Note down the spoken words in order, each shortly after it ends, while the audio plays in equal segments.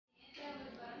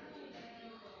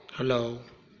Hello,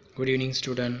 good evening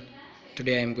student.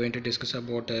 Today I am going to discuss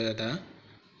about the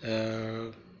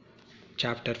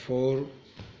chapter 4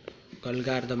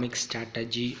 algorithmic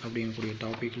strategy அப்படிங்கக்கூடிய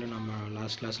டாப்பிக்கில் நம்ம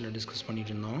last கிளாஸில் discuss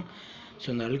பண்ணிட்டு இருந்தோம். ஸோ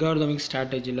இந்த அல்காரிதமிக்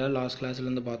ஸ்ட்ராட்டஜியில் லாஸ்ட்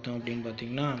கிளாஸ்லேருந்து பார்த்தோம் அப்படின்னு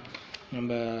பார்த்தீங்கன்னா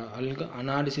நம்ம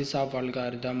analysis of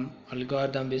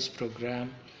algorithm based program,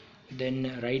 then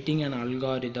writing an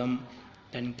algorithm,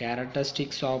 then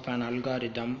characteristics of an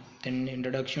algorithm, then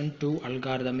introduction to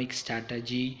algorithmic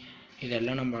strategy,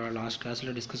 இதெல்லாம் நம்ம லாஸ்ட்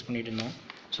கிளாஸில் டிஸ்கஸ் பண்ணிட்டு இருந்தோம்.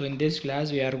 So in this class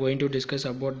we are going to discuss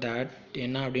about that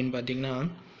என்ன அப்படின்னு பார்த்தீங்கன்னா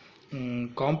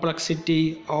complexity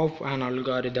of an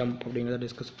algorithm அப்படிங்கிறத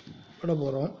discuss பண்ண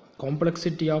போகிறோம்.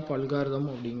 காம்ப்ளெக்சிட்டி ஆஃப் algorithm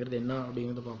அப்படிங்கிறது என்ன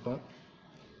அப்படிங்கிறத பார்ப்போம்.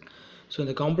 ஸோ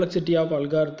இந்த காம்ப்ளெக்சிட்டி ஆஃப்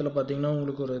அல்காரத்தில் பார்த்தீங்கன்னா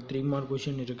உங்களுக்கு ஒரு 3 மார்க்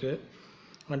கொஷின் இருக்குது,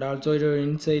 அண்ட் ஆல்சோ இது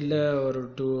இன்சைடில் ஒரு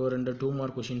 2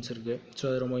 மார்க் கொஷின்ஸ் இருக்குது. ஸோ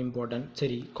அது ரொம்ப இம்பார்ட்டன்ட்.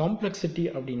 சரி, காம்ப்ளெக்சிட்டி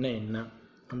அப்படின்னா என்ன,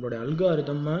 நம்மளுடைய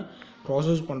அல்காரிதமை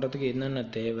ப்ராசஸ் பண்ணுறதுக்கு என்னென்ன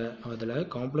தேவை, அதில்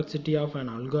காம்ப்ளெக்சிட்டி ஆஃப் an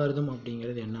algorithm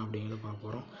அப்படிங்கிறது என்ன அப்படிங்கிறத பார்க்க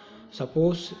போகிறோம்.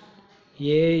 Suppose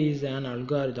A is an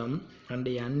algorithm and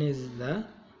n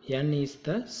is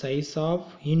the size of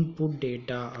input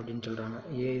data அப்படின்னு சொல்கிறாங்க.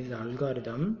 A is the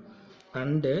algorithm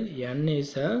and n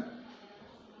is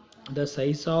the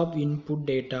size of input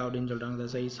data அப்படின்னு சொல்கிறாங்க. the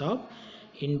size of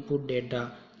input data,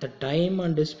 the time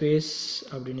and space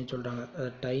அப்படின்னு சொல்கிறாங்க.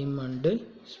 time and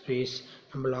space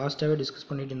நம்ம லாஸ்ட்டாகவே discuss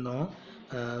பண்ணிட்டு இருந்தோம்.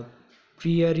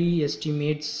 ப்ரியரி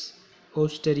estimates,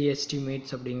 போஸ்டரி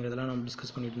estimates அப்படிங்கிறதெல்லாம் நம்ம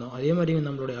டிஸ்கஸ் பண்ணிட்டு இருந்தோம். அதே மாதிரி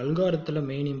நம்மளுடைய அல்காரத்தில்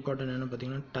மெயின் இம்பார்ட்டன்ட் என்னென்னு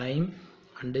பார்த்தீங்கன்னா time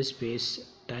and space.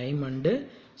 Time and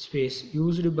space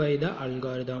used by the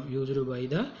algorithm.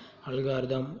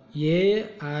 A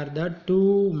are the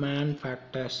two man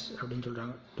factors அப்படின்னு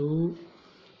சொல்கிறாங்க. 2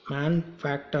 man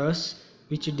factors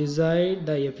which decide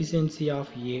the efficiency of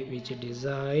A,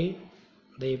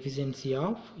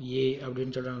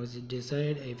 அப்படின்னு சொல்கிறாங்க. which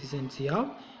decide efficiency of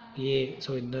A.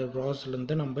 So இந்த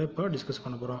ப்ராசஸ்லேருந்து நம்ம இப்போ discuss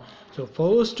பண்ண போகிறோம். So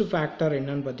first factor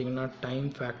என்னன்னு பார்த்தீங்கன்னா டைம்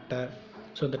ஃபேக்டர்.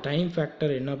 ஸோ இந்த டைம்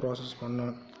ஃபேக்டர் என்ன ப்ராசஸ்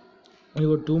பண்ணோம், இது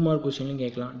ஒரு 2 மார்க் கொஸ்டின்லையும்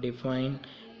கேட்கலாம். டிஃபைன்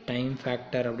டைம்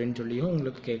ஃபேக்டர் அப்படின்னு சொல்லியும்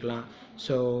உங்களுக்கு கேட்கலாம்.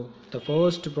 So the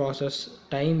first process,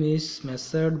 time is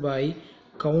measured by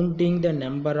counting the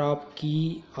number of key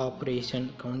operation.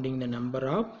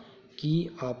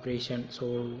 So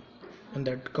இந்த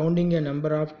counting the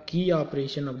number of key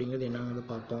operation அப்படிங்கிறது என்னங்கிறது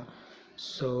பார்ப்போம்.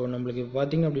 ஸோ நம்மளுக்கு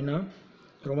பார்த்திங்க அப்படின்னா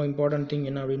ரொம்ப இம்பார்ட்டன்ட் திங்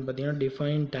என்ன அப்படின்னு பார்த்தீங்கன்னா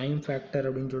டிஃபைன் டைம் ஃபேக்டர்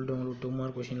அப்படின்னு சொல்லிட்டு உங்களுக்கு 2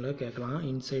 மார்க் கொஷினில் கேட்கலாம்,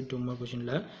 இன்சைட் 2 மார்க்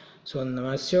கொஷினில். ஸோ அந்த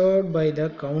measured by the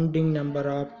counting number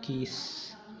of keys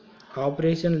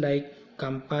operation like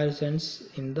comparisons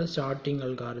in the sorting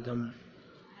algorithm.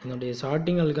 என்னுடைய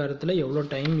சார்ட்டிங் அல்காரத்தில் எவ்வளோ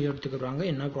டைம் எடுத்துக்கிறாங்க,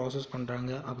 என்ன ப்ராசஸ்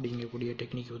பண்ணுறாங்க அப்படிங்கக்கூடிய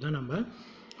டெக்னிக்கு தான் நம்ம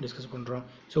டிஸ்கஸ் பண்ணுறோம்.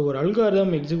 ஸோ ஒரு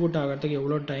அல்காரிதம் எக்ஸிக்யூட் ஆகிறதுக்கு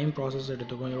எவ்வளோ டைம் ப்ராசஸ்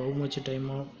எடுத்துக்கும்,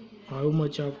 how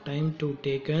much of time to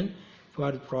taken for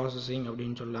processing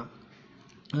அப்படின்னு சொல்லலாம்.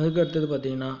 அதுக்கு அடுத்தது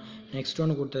பார்த்தீங்கன்னா நெக்ஸ்ட்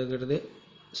ஒன்று கொடுத்துருக்கிறது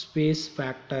space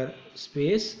factor.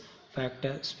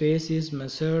 Space is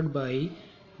measured by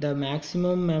the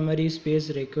maximum memory space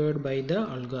required by the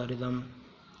algorithm.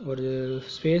 ஒரு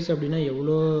ஸ்பேஸ் அப்படின்னா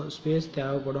எவ்வளோ ஸ்பேஸ்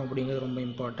தேவைப்படும் அப்படிங்கிறது ரொம்ப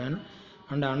இம்பார்ட்டன்ட்.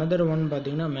 அண்ட் அனதர் ஒன்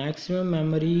பார்த்தீங்கன்னா மேக்ஸிமம்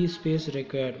மெமரி ஸ்பேஸ்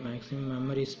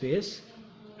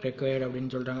ரெக்வயர்ட்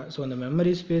அப்படின்னு சொல்கிறாங்க. ஸோ அந்த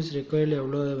மெமரி ஸ்பேஸ் ரெக்வயர்டில்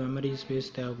எவ்வளோ மெமரி ஸ்பேஸ்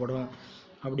தேவைப்படும்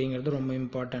அப்படிங்கிறது ரொம்ப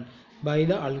important. By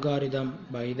the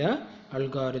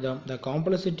algorithm the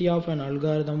complexity of an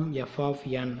algorithm f of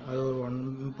n, அது ஒரு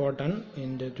இம்பார்ட்டன்ட்.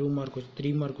 இந்த 3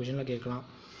 மார்க் கொஷினில் கேட்கலாம்.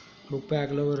 புக்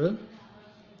பேக்கில் ஒரு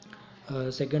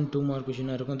செகண்ட் 2 மார்க்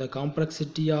கொஷினாக இருக்கும். த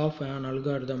காம்ப்ளெக்சிட்டி ஆஃப் an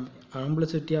algorithm,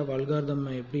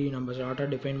 எப்படி நம்ம ஷார்ட்டாக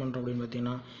டிஃபைன் பண்ணுறோம் அப்படின்னு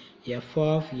பார்த்தீங்கன்னா f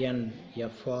of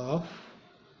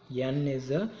n is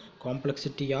the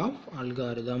complexity of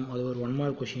algorithm. அது ஒரு 1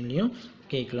 மார்க் கொஷின்லையும்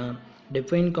கேட்கலாம்.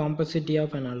 define complexity of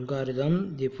an algorithm,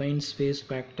 define space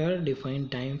factor, define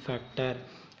time factor.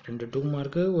 2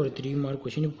 mark ஒரு 3 மார்க்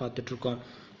கொஷின் பார்த்துட்ருக்கோம்.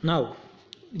 now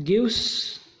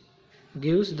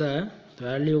gives the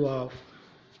value of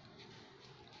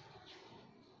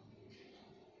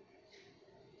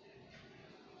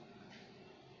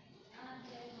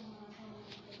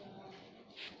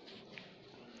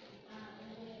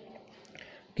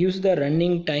the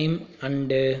running time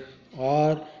and or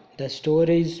the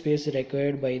storage space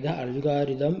required by the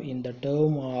algorithm in the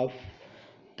term of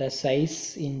the size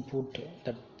input.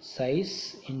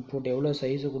 எவ்வளோ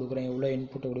size கொடுக்குறேன், எவ்வளோ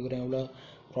இன்புட்டை கொடுக்குறேன், எவ்வளோ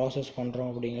process பண்ணுறோம்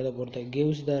அப்படிங்கிறத பொறுத்து.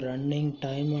 gives the running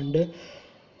time and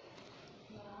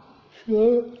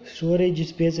storage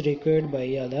space required by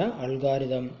the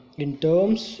algorithm in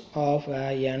terms of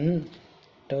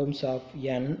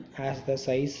n as the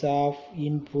size of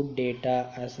input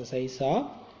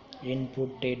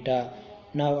data.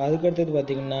 now அதுக்கு அடுத்தது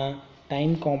பார்த்தீங்கன்னா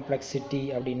டைம் காம்ப்ளெக்சிட்டி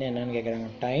அப்படின்னா என்னென்னு கேட்குறாங்க.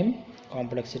 Time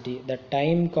complexity, the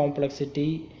time complexity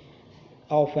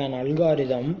of an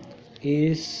algorithm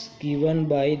is given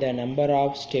by the number of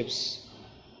steps.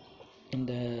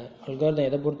 இந்த algorithm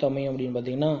எதை பொறுத்து அமையும் அப்படின்னு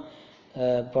பார்த்தீங்கன்னா,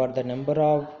 for the number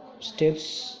of steps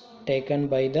taken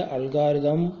by the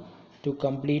algorithm to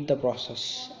complete the process.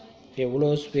 எவ்வளோ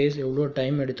ஸ்பேஸ் எவ்வளோ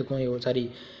டைம் எடுத்துக்கும்,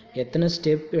 எத்தனை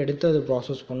ஸ்டெப் எடுத்து அது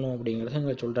ப்ராசஸ் பண்ணும் அப்படிங்கிறத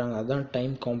இங்கே சொல்கிறாங்க. அதுதான்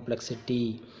டைம் காம்ப்ளெக்சிட்டி.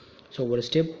 ஸோ ஒரு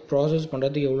ஸ்டெப் ப்ராசஸ்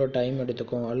பண்ணுறதுக்கு எவ்வளோ டைம்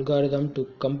எடுத்துக்கும், algorithm to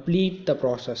complete the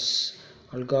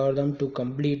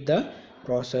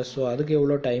process, so அதுக்கு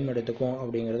எவ்வளோ டைம் எடுத்துக்கும்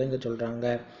அப்படிங்கிறத இங்கே சொல்கிறாங்க.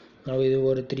 இது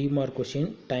ஒரு 3 mark question.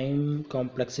 Time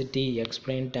complexity,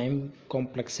 explain time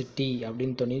complexity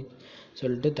அப்படின்னு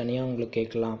சொல்லிட்டு தனியாக உங்களுக்கு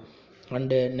கேட்கலாம்.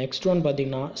 அண்டு நெக்ஸ்ட் ஒன்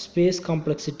பார்த்திங்கன்னா ஸ்பேஸ்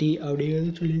காம்ப்ளெக்சிட்டி அப்படிங்கிறது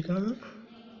சொல்லியிருக்காங்க.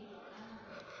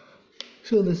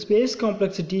 ஸோ இந்த ஸ்பேஸ்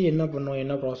காம்ப்ளெக்சிட்டி என்ன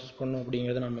ப்ராசஸ் பண்ணும்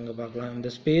அப்படிங்கிறத நம்ம இங்கே பார்க்கலாம். இந்த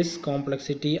space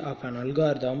complexity of an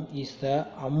algorithm is the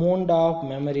amount of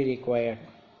memory required.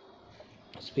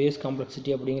 Space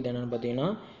complexity அப்படிங்கிறது என்னென்னு பார்த்தீங்கன்னா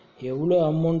எவ்வளோ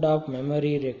அமௌண்ட் ஆஃப்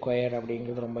மெமரி ரிக்வயர்ட்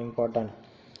அப்படிங்கிறது ரொம்ப important.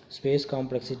 Space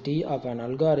complexity of an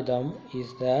algorithm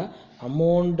is the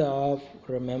amount of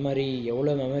memory,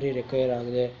 எவ்வளோ மெமரி ரெக்வயர்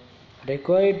ஆகுது,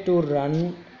 required to run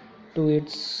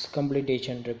its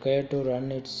completion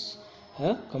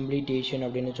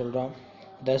அப்படின்னு சொல்கிறோம்.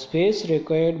 The space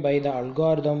required by the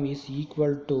algorithm is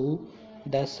equal to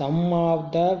the sum of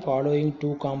the following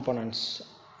two components.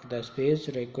 The space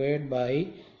required by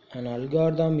an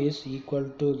algorithm is equal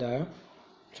to the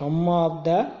sum of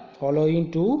the following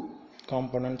two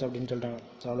components அப்படின்னு சொல்கிறாங்க.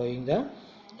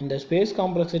 இந்த space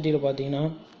காம்ப்ளெக்சிட்டியில் பார்த்தீங்கன்னா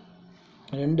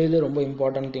 2 இது ரொம்ப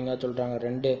important திங்காக சொல்கிறாங்க.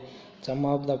 2 some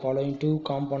of the following 2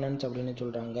 components அப்படின்னு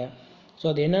சொல்கிறாங்க. So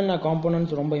அது என்னென்ன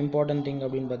காம்போனன்ட்ஸ் ரொம்ப இம்பார்ட்டன்ட் திங்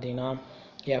அப்படின்னு பார்த்தீங்கன்னா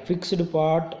a fixed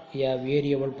part, a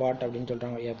variable part அப்படின்னு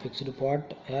சொல்கிறாங்க. a fixed part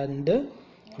and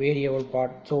variable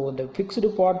part. So இந்த fixed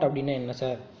part அப்படின்னா என்ன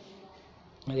சார்,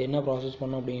 அது என்ன ப்ராசஸ்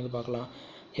பண்ணும் அப்படிங்கிறது பார்க்கலாம்.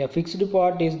 a fixed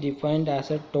part is defined as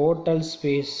a total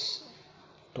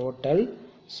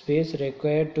space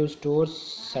required to store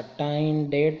certain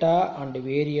data and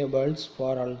variables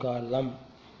for algorithm.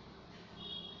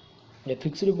 A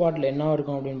fixed part என்ன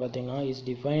இருக்கும் அப்படின்னு பார்த்தீங்கன்னா is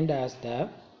defined as the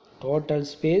total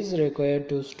space required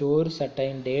to store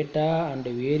certain data and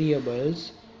variables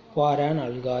for an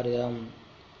algorithm.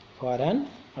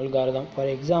 For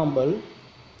example,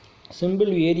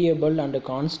 simple variable and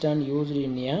constant used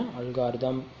in a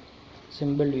algorithm.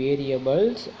 Simple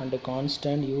variables and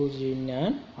constant used in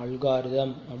an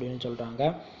algorithm அப்படின்னு சொல்கிறாங்க.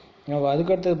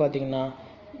 அதுக்கடுத்தது பார்த்திங்கன்னா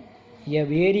a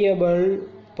variable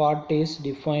part is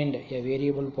defined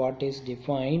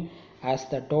as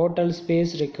the total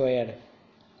space required.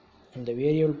 இந்த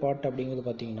variable part அப்படிங்கிறது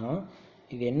பார்த்திங்கன்னா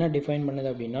இது என்ன define பண்ணுது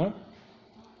அப்படின்னா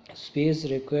space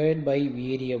required by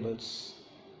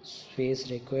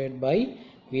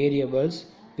variables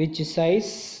which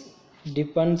size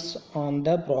depends on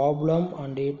the problem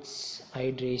and its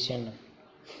iteration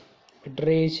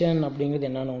அப்படிங்கிறது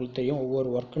என்னன்னு உங்களுக்கு தெரியும், ஒவ்வொரு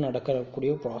ஒர்க்கு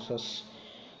நடக்கக்கூடிய ப்ராசஸ்.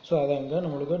 ஸோ அதை அங்கே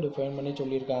நம்மளுக்கு டிஃபைன் பண்ணி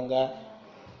சொல்லியிருக்காங்க.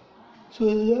 ஸோ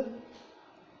இதில்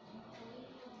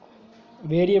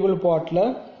வேரியபிள் பார்ட்டில்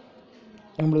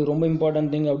நம்மளுக்கு ரொம்ப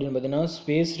இம்பார்ட்டன்ட் திங் அப்படின்னு பார்த்தீங்கன்னா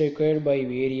space required by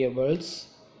variables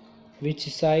which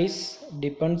size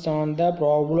depends on the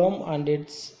problem and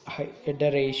its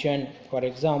iteration. For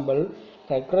example,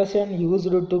 regression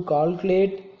used to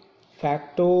calculate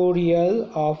factorial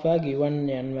of a given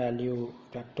n value.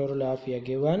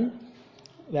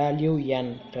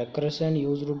 Regression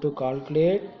used to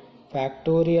calculate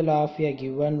factorial of a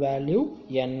given value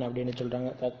n அப்படின்னு சொல்கிறாங்க.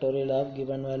 factorial of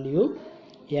given value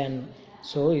n.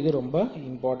 So இது ரொம்ப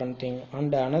important thing.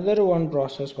 And another one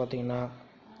process பார்த்தீங்கன்னா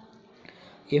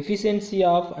efficiency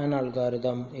of an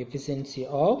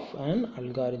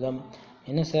algorithm.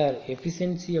 என்ன sir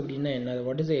efficiency அப்படின்னா என்ன,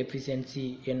 what is the efficiency,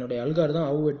 என்னுடைய algorithm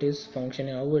how it is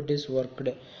functioning, how it is worked,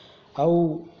 how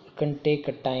can take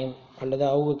a time அல்லது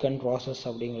how we can process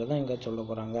அப்படிங்கிறத இங்கே சொல்ல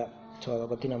போகிறாங்க. ஸோ அதை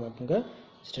பற்றி நம்ம இங்கே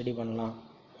ஸ்டடி பண்ணலாம்.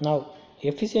 now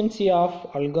efficiency of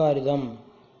algorithm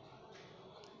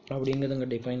அப்படிங்கிறது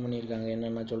இங்கே டிஃபைன் பண்ணியிருக்காங்க.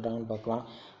 என்னென்ன சொல்கிறாங்கன்னு பார்க்கலாம்.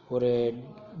 ஒரு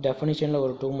டெஃபினிஷனில்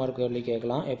ஒரு 2 மார்க் கேள்வி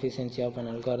கேட்கலாம். எஃபிஷியன்சி ஆஃப் அன்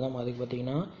அல்காரிதம், அதுக்கு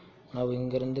பார்த்தீங்கன்னா நான்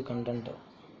இங்கேருந்து கண்டென்ட்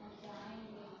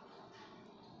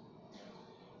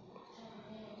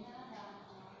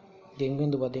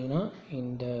எங்கேருந்து பார்த்தீங்கன்னா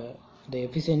இந்த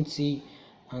எஃபிஷியன்சி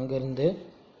அங்கேருந்து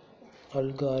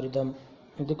அல்காரிதம்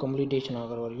இது கம்ப்ளீட்டேஷன்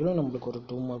ஆகிற வரைக்கும் நம்மளுக்கு ஒரு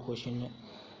 2 மார்க் கொஷின்.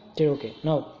 சரி, okay.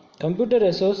 Now computer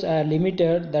resources are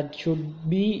limited that should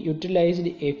be utilized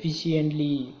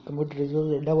efficiently. computer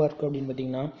resources என்ன ஒர்க் அப்படின்னு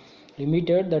பார்த்தீங்கன்னா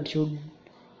limited that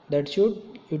should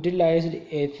utilized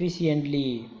efficiently.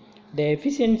 The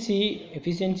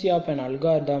efficiency of an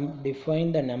algorithm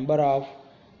defines the number of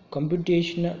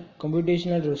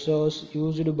computational resource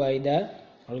used by the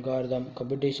algorithm.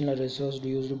 Computational resource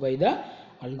used by the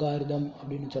algorithm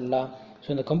அப்படின்னு சொல்லலாம். So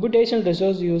இந்த computational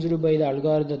resource used by the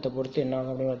அல்காரிதத்தை பொறுத்து என்ன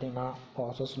ஆகும் அப்படின்னு பார்த்தீங்கன்னா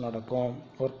process நடக்கும்,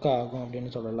 ஒர்க் ஆகும் அப்படின்னு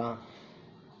சொல்லலாம்.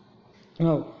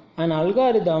 Now, an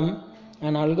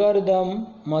algorithm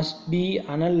must be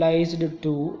analyzed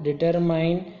to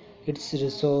determine its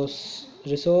resource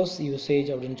usage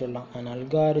அப்படின்னு சொல்லலாம். An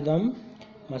algorithm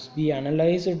must be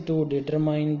analyzed to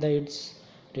determine its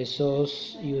resource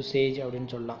usage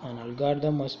அப்படின்னு சொல்லலாம். An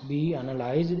algorithm must be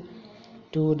analyzed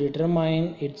to determine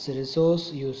its resource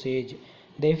usage.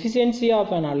 The efficiency of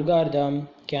an algorithm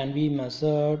can be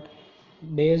measured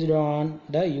based on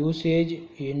the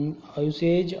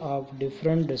usage of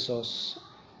different resources.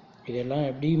 இதெல்லாம்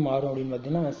எப்படி மாறும் அப்படின்னு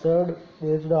பார்த்தீங்கன்னா method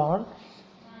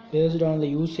based on the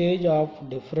usage of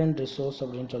different resource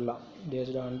அப்படின்னு சொல்லலாம்.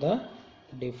 based on the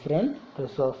different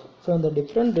resource. So அந்த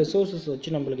different resources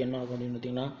வச்சு நம்மளுக்கு என்ன ஆகும் அப்படின்னு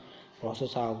பார்த்தீங்கன்னா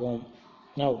ப்ராசஸ் ஆகும்.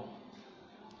 Now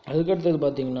அதுக்கடுத்தது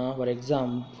பார்த்தீங்கன்னா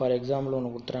ஃபார் எக்ஸாம்பிள்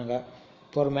ஒன்று கொடுத்துறாங்க.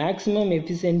 For maximum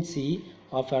efficiency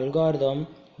of algorithm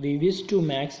we wish to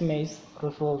maximize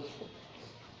resource.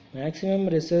 Maximum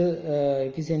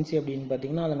efficiency அப்படின்னு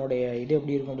பார்த்தீங்கன்னா அதனுடைய இது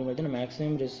எப்படி இருக்கும் அப்படின்னு பார்த்தீங்கன்னா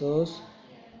மேக்ஸிமம் ரிசோர்ஸ்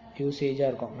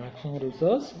யூசேஜாக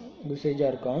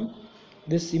இருக்கும்.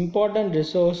 This important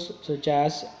resource such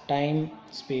as time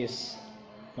space.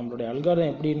 நம்மளுடைய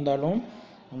அல்காரிதம் எப்படி இருந்தாலும்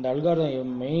அந்த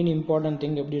அல்காரிதம் மெயின் இம்பார்ட்டன்ட்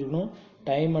திங் எப்படி இருக்கணும்,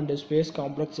 time and space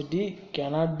complexity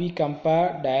cannot be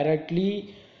compared directly.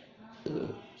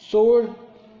 So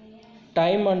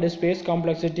time and space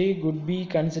complexity could be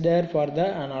considered for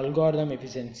an algorithm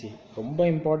efficiency. ரொம்ப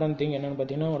important thing என்னென்னு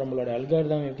பார்த்தீங்கன்னா நம்மளோட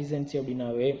அல்காரிதம் எஃபிஷியன்சி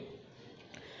அப்படின்னாவே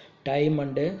டைம்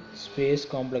அண்டு ஸ்பேஸ்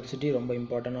காம்ப்ளெக்சிட்டி ரொம்ப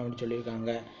important அப்படின்னு சொல்லியிருக்காங்க.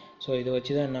 ஸோ இதை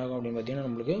வச்சு தான் என்ன ஆகும் அப்படின்னு பார்த்தீங்கன்னா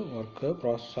நம்மளுக்கு ஒர்க்கு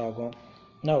ப்ராசஸ் ஆகும்.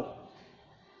 நவ்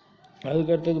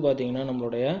அதுக்கடுத்தது பார்த்தீங்கன்னா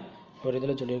நம்மளுடைய ஒரு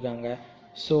இதில் சொல்லியிருக்காங்க.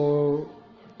 So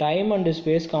time and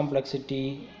space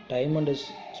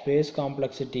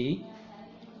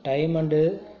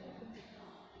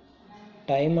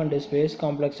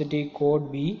complexity could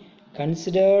be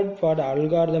considered for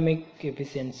algorithmic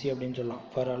efficiency அப்படின்னு சொல்லலாம்.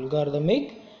 For algorithmic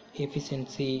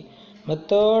efficiency.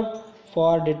 Method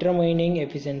for determining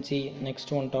efficiency. Next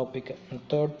one topic.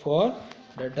 Method for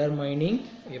determining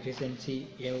efficiency.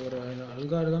 ஒரு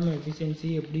அல்காரிதம் எஃபிஷியன்சி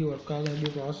எப்படி ஒர்க் ஆகும்,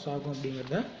 எப்படி ப்ராசஸ் ஆகும்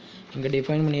அப்படிங்கிறத இங்கே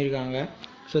டிஃபைன் பண்ணியிருக்காங்க.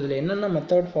 ஸோ இதில் என்னென்ன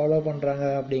மெத்தட் ஃபாலோ பண்ணுறாங்க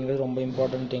அப்படிங்கிறது ரொம்ப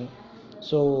important thing.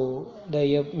 So the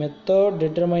method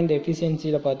determine த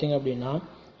எஃபிஷியன்சியில் பார்த்தீங்க அப்படின்னா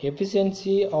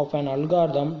efficiency of an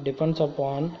algorithm depends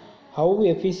upon how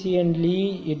efficiently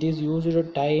it is used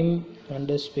time and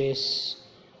space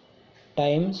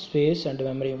and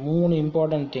memory. மூணு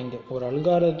இம்பார்ட்டன்ட் திங். ஒரு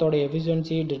அல்காரிதத்தோட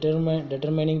எஃபிஷியன்சி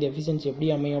டிட்டர்மைனிங் த எஃபிஷியன்சி எப்படி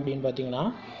அமையும் அப்படின்னு பார்த்தீங்கன்னா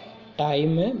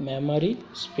டைமு, மெமரி,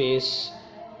 ஸ்பேஸ்.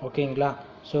 ஓகேங்களா?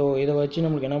 ஸோ இதை வச்சு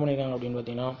நம்மளுக்கு என்ன பண்ணியிருக்காங்க அப்படின்னு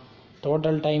பார்த்தீங்கன்னா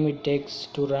total time it takes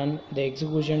to run, the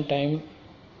execution time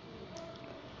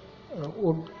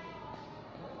would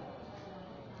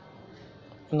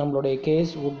நம்மளுடைய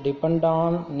case would depend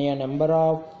on a number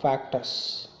of factors.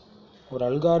 ஒரு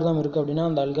அல்காரிதம் இருக்குது அப்படின்னா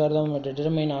அந்த அல்காரிதம்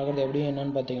டிட்டர்மைன் ஆகிறது எப்படி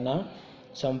என்னன்னு பார்த்தீங்கன்னா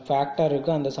சம் ஃபேக்டர்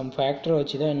இருக்குது. அந்த சம் ஃபேக்டரை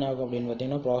வச்சு தான் என்ன ஆகும் அப்படின்னு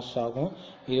பார்த்தீங்கன்னா ப்ராசஸ் ஆகும்.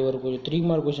 இது ஒரு 3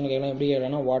 மார்க் கொஸ்டின் கேட்கலாம். எப்படி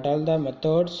கேட்கலாம்னா what are the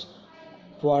methods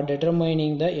for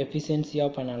determining the efficiency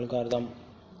of an algorithm.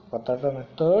 What are the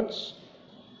methods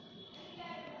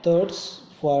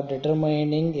for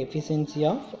determining efficiency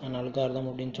of an algorithm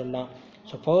அப்படின்னு சொல்லலாம்.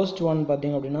 ஸோ ஃபர்ஸ்ட் ஒன்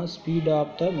பார்த்திங்க அப்படின்னா speed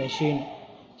of the machine.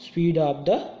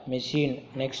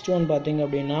 Next one பார்த்திங்க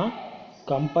அப்படின்னா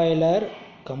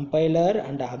compiler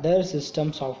and other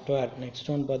system software. Next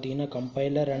one பார்த்திங்கன்னா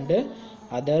compiler and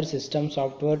other system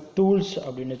software tools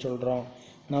அப்படின்னு சொல்கிறோம்.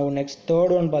 நான் நெக்ஸ்ட்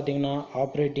தேர்ட் ஒன் பார்த்திங்கன்னா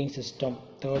ஆப்ரேட்டிங் சிஸ்டம்.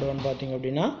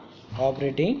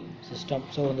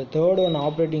 ஸோ இந்த தேர்ட் ஒன்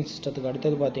ஆப்ரேட்டிங் சிஸ்டத்துக்கு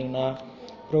அடுத்தது பார்த்திங்கன்னா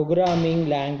programming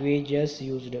languages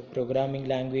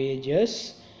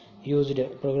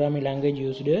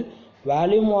used,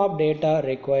 volume of data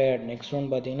required. Next one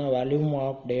பார்த்திங்கன்னா volume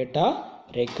of data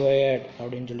required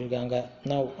அப்படின்னு சொல்லியிருக்காங்க.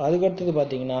 நான் அதுக்கடுத்தது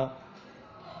பார்த்திங்கன்னா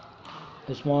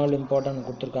ஸ்மால் இம்பார்ட்டன்ட்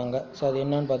கொடுத்துருக்காங்க. ஸோ அது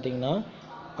என்னன்னு பார்த்தீங்கன்னா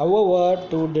however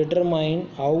to determine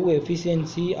how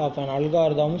efficiency of an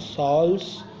algorithm solves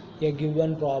a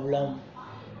given problem.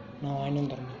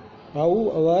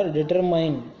 However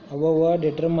determine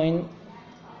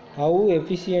how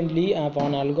efficiently of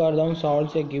an algorithm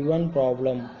solves a given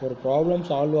problem. ஒரு ப்ராப்ளம்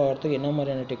சால்வ் ஆகிறதுக்கு என்ன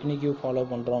மாதிரியான டெக்னிக்கு ஃபாலோ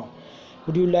பண்ணுறோம்.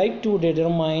 would you like to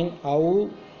determine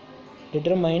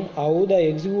how the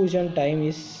execution time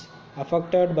is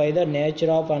affected by the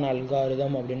nature of an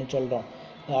algorithm அப்படின்னு சொல்கிறோம்.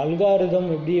 Algorithm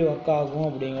எப்படி work ஆகும்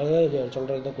அப்படிங்கிறத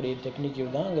சொல்கிறதுக்கூடிய டெக்னிக்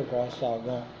தான் இங்கே ப்ராசஸ்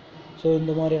ஆகும். ஸோ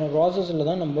இந்த மாதிரியான ப்ராசஸில்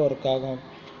தான் நம்ம ஒர்க் ஆகும்.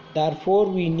 Therefore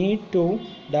we need to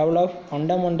develop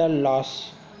fundamental laws.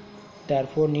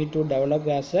 Therefore need to develop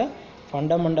as a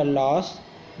fundamental laws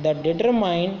that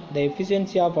determine the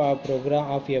efficiency of a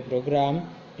program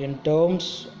in terms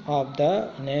of the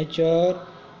nature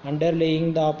underlying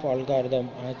the algorithm.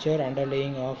 Nature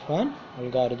underlying of an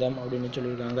algorithm அப்படின்னு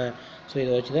சொல்லியிருக்காங்க. So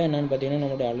இதை வச்சு தான் என்னென்னு பார்த்தீங்கன்னா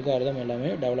நம்மளுடைய algorithm எல்லாமே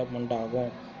development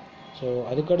ஆகும். ஸோ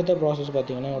அதுக்கடுத்த ப்ராசஸ்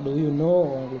பார்த்தீங்கன்னா do you know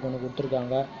உங்களுக்கு ஒன்று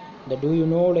கொடுத்துருக்காங்க. இந்த do you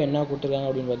knowவில் என்ன கொடுத்துருக்காங்க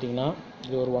அப்படின்னு பார்த்தீங்கன்னா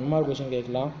இது ஒரு 1 மார்க் கொஸ்டின்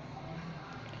கேட்கலாம்.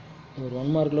 இது ஒரு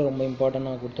 1 மார்க்கில் ரொம்ப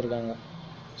இம்பார்ட்டண்ட்டாக கொடுத்துருக்காங்க.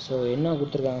 ஸோ என்ன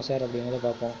கொடுத்துருக்காங்க சார் அப்படிங்கிறத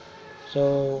பார்ப்போம். So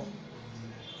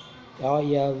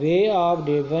a way of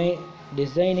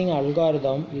designing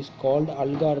algorithm is called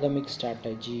algorithmic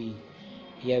strategy.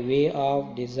 A way of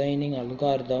designing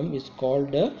algorithm is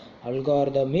called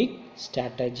algorithmic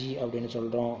strategy அப்படின்னு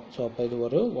சொல்கிறோம். ஸோ அப்போ இது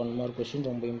ஒரு 1 மார்க் கொஸ்டின்,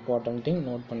 ரொம்ப இம்பார்ட்டன்ட் திங்,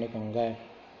 நோட் பண்ணிக்கோங்க.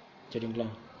 சரிங்களா?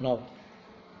 நோ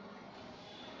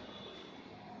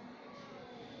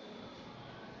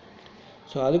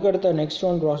ஸோ அதுக்கடுத்த நெக்ஸ்ட்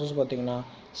ஒன் ப்ராசஸ் பார்த்திங்கன்னா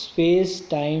space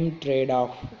time trade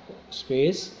off.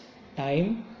 Space time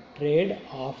trade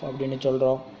off அப்படின்னு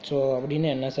சொல்கிறோம். ஸோ அப்படின்னு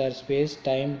என்ன sir space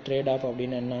time trade off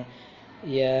அப்படின்னு என்ன?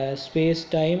 எ space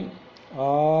time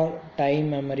R time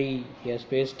memory. எ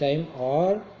space time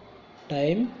R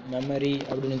time memory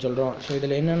அப்படின்னு சொல்கிறோம். ஸோ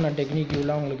இதில் என்னென்ன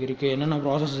டெக்னிக்லாம் உங்களுக்கு இருக்குது, என்னென்ன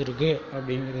ப்ராசஸ் இருக்குது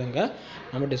அப்படிங்கிறதுங்க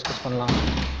நம்ம டிஸ்கஸ் பண்ணலாம்.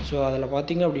 ஸோ அதில்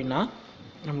பார்த்திங்க அப்படின்னா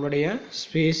நம்மளுடைய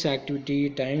ஸ்பேஸ் ஆக்டிவிட்டி,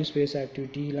 டைம் ஸ்பேஸ்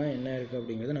ஆக்டிவிட்டிலாம் என்ன இருக்குது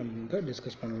அப்படிங்கிறத நம்ம இங்கே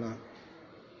டிஸ்கஸ் பண்ணலாம்.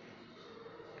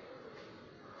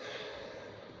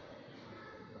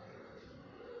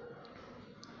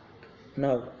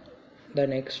 Now the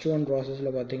next one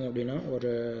ப்ராசஸில் பார்த்திங்க அப்படின்னா ஒரு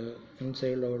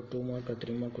இன்சைடில் ஒரு 2 மார்க்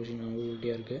 3 மார்க் கொஸ்டின்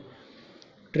அவைலபிலிட்டியாக இருக்குது.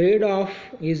 Trade off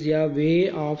is a way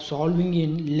of solving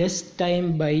in less time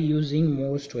by using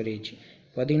more storage.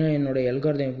 பார்த்திங்கன்னா என்னோடய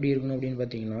அல்காரிதம் எப்படி இருக்கணும் அப்படின்னு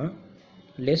பார்த்தீங்கன்னா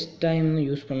லெஸ் டைம்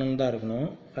யூஸ் பண்ணணும் தான் இருக்கணும்.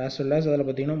 ஆஸ் வெல் ஆஸ் அதில்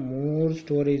பார்த்திங்கன்னா மோர்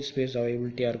ஸ்டோரேஜ் ஸ்பேஸ்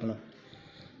அவைலபிலிட்டியாக இருக்கணும்.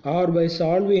 R by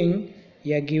solving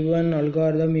a given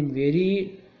algorithm in very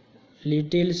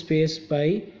little space by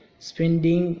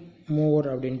spending மோர்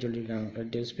அப்படின்னு சொல்லியிருக்காங்க.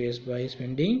 Little space by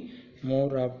spending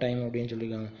more of time அப்படின்னு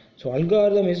சொல்லியிருக்காங்க. So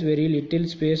algorithm is very little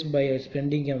space by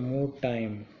spending a more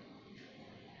time.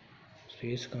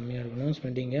 Space கம்மியாக இருக்கணும்,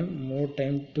 spending a more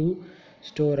time to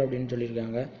store அப்படின்னு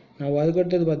சொல்லியிருக்காங்க. நான்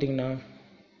அதுக்கடுத்தது பார்த்திங்கன்னா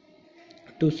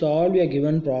to solve a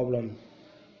given problem.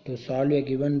 To solve a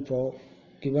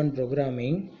given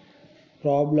programming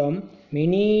problem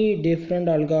many different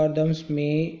algorithms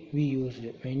may be used.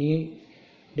 Many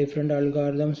different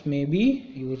algorithms may be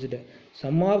used.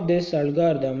 Some of these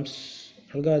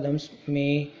algorithms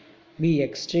may be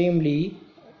extremely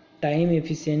time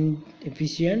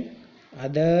efficient,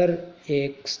 other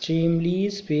extremely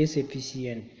space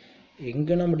efficient.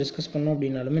 எங்கே நம்ம discuss பண்ணோம்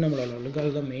அப்படின்னாலுமே நம்மளோட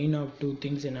algorithm main of 2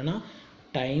 things என்னென்னா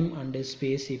time and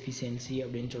space efficiency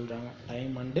அப்படின்னு சொல்கிறாங்க.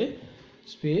 Time and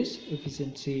space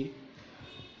efficiency.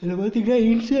 இதில் பார்த்திங்கன்னா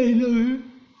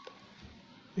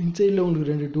இன்சைடில்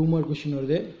உங்களுக்கு 2 மார்க் கொஸ்டின்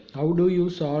வருது. How to you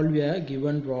solve a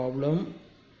given problem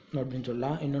அப்படின்னு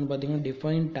சொல்லலாம். இன்னொன்று பார்த்திங்கன்னா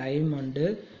define time and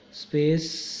space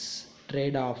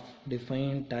trade off.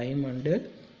 Define time and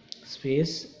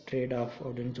space trade off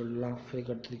அப்படின்னு சொல்லலாம்.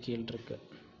 அதுக்கு அடுத்தது கேள்விருக்கு.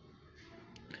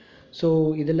 ஸோ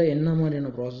இதில் என்ன மாதிரியான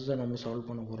ப்ராசஸை நம்ம சால்வ்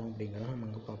பண்ண போகிறோம் அப்படிங்கிறத நம்ம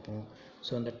அங்கே பார்ப்போம்.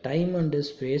 ஸோ அந்த time and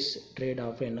space trade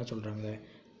off என்ன சொல்கிறாங்க?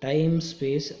 Time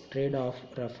space trade off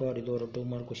refer. இது ஒரு 2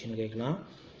 மார்க் கொஸ்டின் கேட்கலாம்.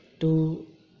 To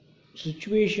a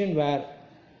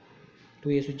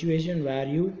situation where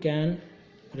you can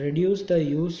reduce the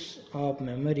use of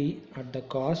memory at the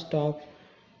cost of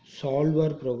solver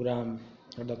program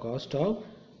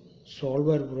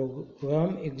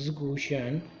execution,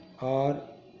 or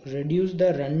reduce the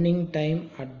running time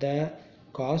at the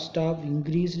cost of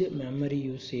increased memory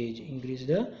usage. Increase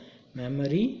the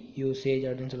memory usage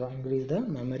அப்படின்னு சொல்லுவாங்க. increase the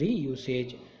memory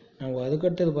usage. நம்ம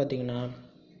அதுக்கடுத்தது பார்த்திங்கன்னா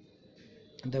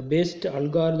the best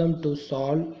algorithm to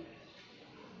solve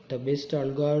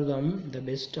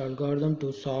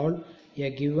a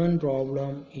given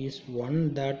problem is one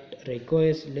that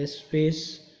requires less space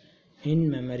in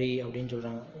memory அப்படின்னு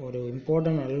சொல்கிறாங்க. ஒரு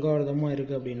important அல்காரிதமாக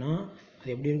இருக்குது அப்படின்னா அது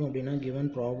எப்படி இருக்கும் அப்படின்னா given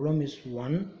problem is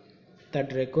one that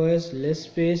requires less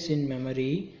space in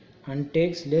memory and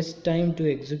takes less time to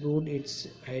execute its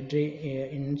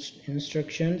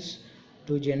instructions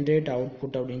to generate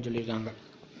output அப்படின்னு சொல்லியிருக்காங்க.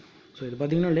 ஸோ இது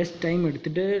பார்த்திங்கன்னா லெஸ் டைம்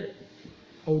எடுத்துகிட்டு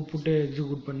அவுட்புட்டை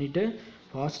எக்ஸிக்யூட் பண்ணிவிட்டு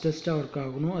ஃபாஸ்டஸ்ட்டாக ஒர்க்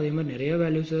ஆகணும். அதே மாதிரி நிறைய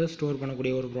வேல்யூஸை ஸ்டோர்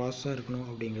பண்ணக்கூடிய ஒரு ப்ராசஸாக இருக்கணும்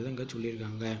அப்படிங்கிறத இங்கே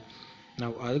சொல்லியிருக்காங்க.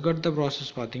 நான் அதுக்கடுத்த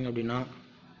ப்ராசஸ் பார்த்திங்க அப்படின்னா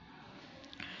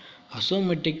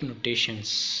Asomatic notations.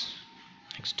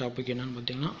 Next topic என்னன்னு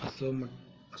பார்த்தீங்கன்னா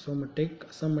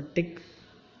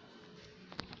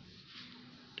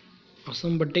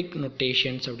asymptotic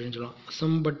notations அப்படின்னு சொல்லலாம்.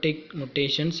 Asymptotic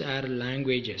notations are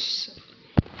languages.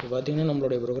 இப்போ பார்த்தீங்கன்னா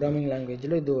நம்மளுடைய ப்ரோக்ராமிங்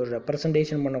லாங்குவேஜில் இது ஒரு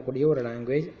ரெப்ரசன்டேஷன் பண்ணக்கூடிய ஒரு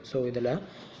லாங்குவேஜ். ஸோ இதில்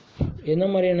என்ன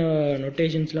மாதிரியான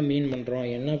நொட்டேஷன்ஸில் மீன் பண்ணுறோம்,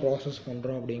 என்ன ப்ராசஸ்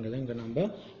பண்ணுறோம் அப்படிங்கிறத இங்கே நம்ம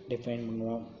டிஃபைன்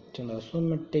பண்ணுவோம். ஸோ இந்த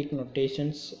asymptotic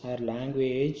notations are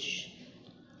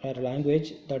language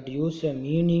that use a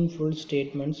meaningful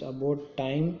statements about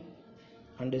time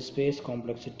and space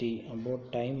complexity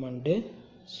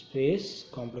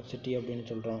அப்படின்னு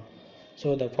சொல்கிறோம். So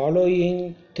the following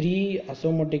 3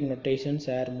 asymptotic notations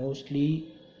are mostly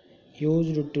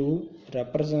used to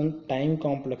represent time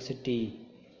complexity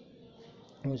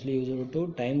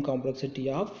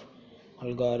of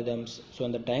algorithms. So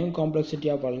அந்த time complexity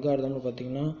of அல்காரிதம்னு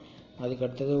பார்த்திங்கன்னா அதுக்கு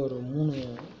அடுத்தது ஒரு 3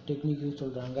 technique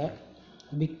சொல்கிறாங்க.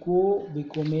 Big O,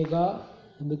 big omega,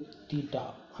 big theta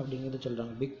அப்படிங்கிறது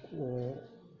சொல்கிறாங்க.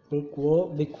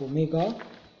 Big omega,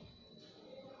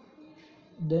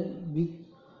 then big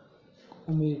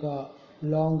omega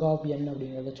long of n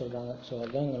அப்படிங்கிறத சொல்கிறாங்க. ஸோ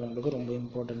அதுதான் இங்கே நம்மளுக்கு ரொம்ப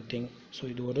இம்பார்ட்டன்ட் திங். ஸோ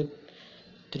இது ஒரு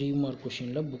 3 மார்க்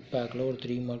கொஷினில் புக் பேக்கில் ஒரு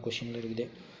 3 மார்க் கொஷினில் இருக்குது.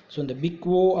 ஸோ இந்த பிக்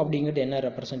ஓ அப்படிங்கிறது என்ன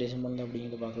ரெப்ரசன்டேஷன் பண்ணுது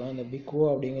அப்படிங்கிறது பார்க்கலாம். இந்த பிக் ஓ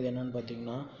அப்படிங்கிறது என்னென்னு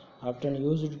பார்த்தீங்கன்னா often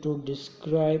used to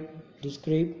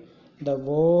describe the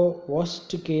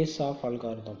worst case of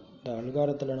algorithm. இந்த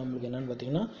அல்காரத்தில் நம்மளுக்கு என்னென்னு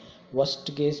பார்த்தீங்கன்னா worst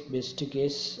case, best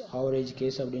case, average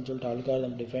case அப்படின்னு சொல்லிட்டு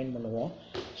அல்காரிதம் டிஃபைன் பண்ணுவோம்.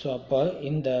 ஸோ அப்போ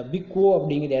இந்த பிக் ஓ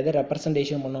அப்படிங்கிறது எதை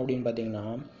ரெப்ரசன்டேஷன் பண்ணோம் அப்படின்னு பார்த்தீங்கன்னா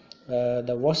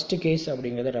த worst கேஸ்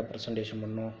அப்படிங்கிறத ரெப்ரசன்டேஷன்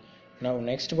பண்ணோம். நான்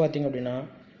நெக்ஸ்ட் பார்த்திங்க அப்படின்னா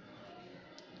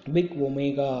பிக்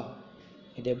ஒமேகா,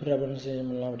 இது எப்படி ரெப்ரசன்டேஷன்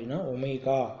பண்ணலாம் அப்படின்னா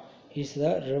omega is the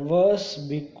reverse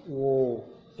big O,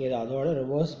 இது அதோட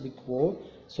reverse big O.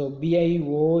 So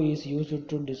BIO is used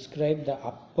to describe the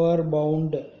upper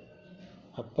bound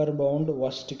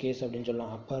worst case அப்படின்னு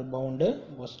சொல்லலாம். Appar pound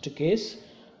worst case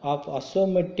of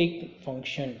asymptotic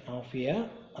function.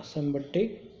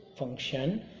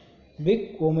 Big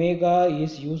omega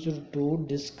is used to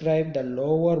describe the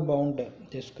lower bound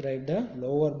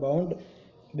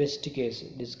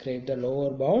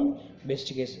best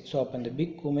case. So அப்போ இந்த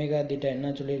big omega theta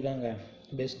என்ன சொல்லியிருக்காங்க,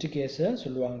 best கேஸை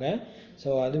சொல்லுவாங்க. So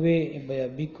அதுவே இப்போ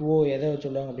பிக் ஓ எதை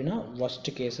சொல்லுவாங்க அப்படின்னா worst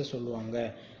கேஸை சொல்லுவாங்க.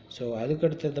 ஸோ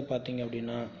அதுக்கடுத்தது பார்த்தீங்க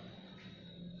அப்படின்னா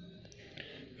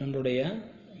நம்மளுடைய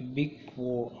பிக் ஓ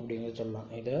அப்படிங்கிறது சொல்லலாம்.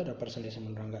 இதை ரெப்ரசன்டேஷன்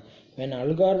பண்ணுறாங்க. when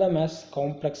algorithm has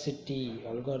complexity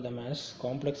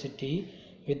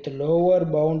with lower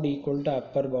bound equal to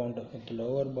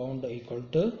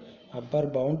upper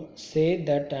bound, say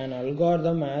that an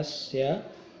algorithm has a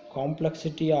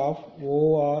complexity of O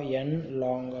n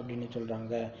long அப்படின்னு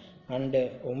சொல்கிறாங்க. and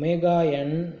omega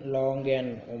n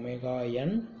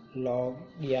log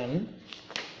n.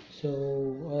 So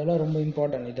அதெல்லாம் ரொம்ப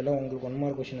important. இதெல்லாம் உங்களுக்கு 1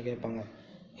 மார்க் கொஷினில் கேட்பாங்க.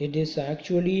 It is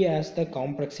actually as the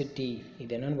complexity,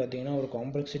 இது என்னென்னு பார்த்தீங்கன்னா ஒரு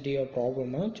காம்ப்ளெக்சிட்டி ஆஃப்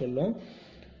ப்ராப்ளமாக சொல்லும்.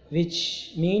 Which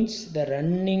means the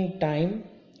running time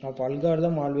of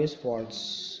algorithm always falls.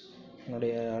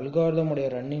 என்னுடைய அல்காரிதமுடைய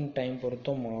ரன்னிங் டைம்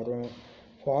பொறுத்தும் மாறும்.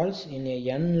 Falls in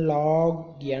n log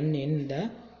n in the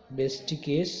best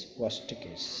case, worst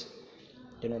case.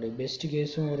 என்னுடைய பெஸ்ட்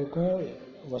கேஸும் இருக்கும்,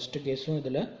 worst கேஸும்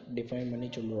இதில் டிஃபைன் பண்ணி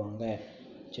சொல்லுவாங்க.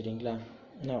 சரிங்களா?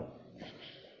 now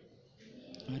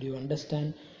you understand,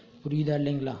 புரியுதா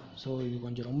இல்லைங்களா? ஸோ இது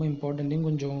கொஞ்சம் ரொம்ப இம்பார்ட்டன்ட்டையும்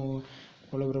கொஞ்சம்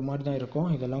குழம்புற மாதிரி தான் இருக்கும்.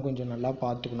 இதெல்லாம் கொஞ்சம் நல்லா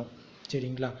பார்த்துக்கணும்.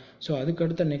 சரிங்களா? ஸோ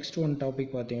அதுக்கடுத்த நெக்ஸ்ட் ஒன்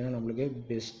டாபிக் பார்த்தீங்கன்னா நம்மளுக்கு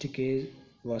best case,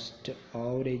 worst,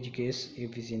 average case,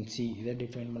 efficiency, இதை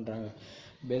டிஃபைன் பண்ணுறாங்க.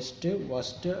 Best,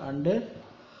 worst and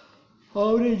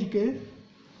average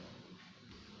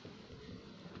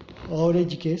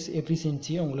case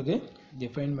efficiency அவங்களுக்கு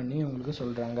டிஃபைன் பண்ணி அவங்களுக்கு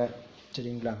சொல்கிறாங்க.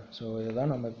 சரிங்களா? ஸோ இதை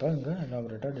தான் நம்ம இப்போ இங்கே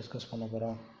எலாபரேட்டாக டிஸ்கஸ் பண்ண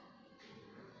போகிறோம்.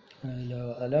 இதில்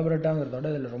எலாபரேட்டாங்கிறதோட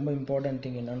இதில் ரொம்ப இம்பார்ட்டன்ட்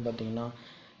திங் என்னன்னு பார்த்தீங்கன்னா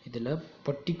இதில்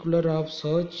particular of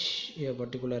search a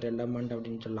particular element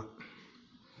அப்படின்னு சொல்லலாம்.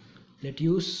 Let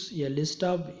use a list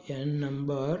of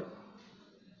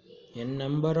n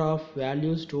number of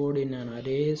values stored in an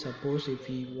array. Suppose if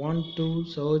we want to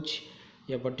search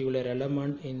a particular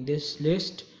element in this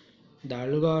list, the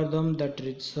algorithm that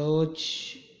search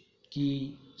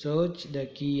the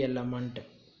key element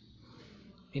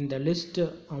in the list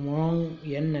among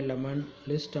n element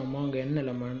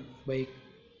by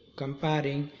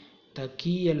comparing the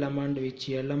key element which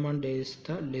element is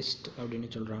the list அப்படின்னு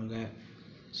சொல்கிறாங்க.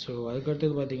 So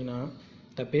அதுக்கடுத்தது பார்த்தீங்கன்னா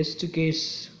the best case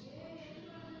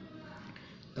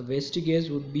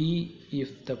would be if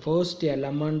the first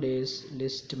element is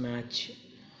list match.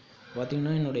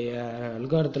 பார்த்திங்கன்னா என்னுடைய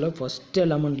அல்காரத்தில் first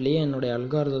எலமெண்ட்லேயே என்னுடைய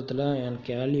அல்காரத்தில்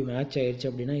எனக்கு value match ஆயிடுச்சு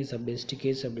அப்படின்னா இஸ் அ பெஸ்ட்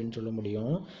கேஸ் அப்படின்னு சொல்ல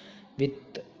முடியும்.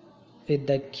 With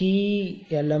the key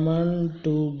element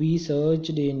to be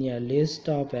searched in a list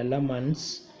of elements,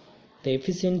 the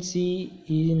efficiency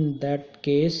in that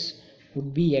case would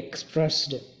be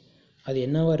expressed. அது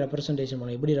என்னவா ரெப்ரசன்டேஷன்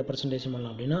பண்ணலாம், எப்படி ரெப்ரசன்டேஷன்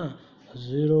பண்ணலாம் அப்படின்னா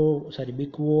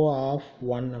big O of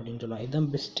 1 அப்படின்னு சொல்லலாம். இதுதான்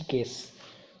best case.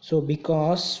 So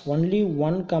because only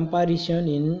one comparison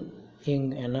in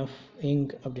enough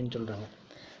அப்படின்னு சொல்கிறாங்க.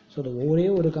 ஸோ அது ஒரே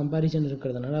ஒரு கம்பேரிசன்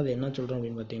இருக்கிறதுனால அது என்ன சொல்கிறோம்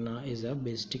அப்படின்னு பார்த்தீங்கன்னா இஸ் அ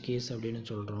பெஸ்ட் கேஸ் அப்படின்னு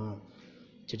சொல்கிறோம்.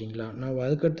 சரிங்களா. நான்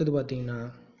அதுக்கடுத்தது பார்த்தீங்கன்னா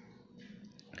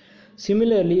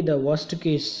சிமிலர்லி த ஒர்ஸ்ட்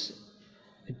கேஸ்,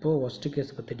 இப்போது ஒர்ஸ்ட்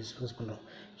கேஸ் பற்றி டிஸ்கஸ் பண்ணுறோம்.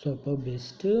 ஸோ இப்போ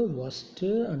best, worst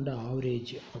and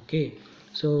average. Okay.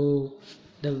 So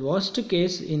the worst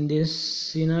case in this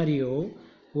scenario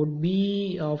would be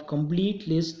of complete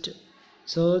list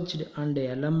searched and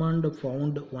element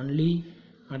found only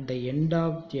at the end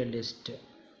of the list.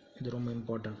 இது ரொம்ப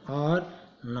important. R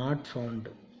not found,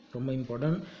 ரொம்ப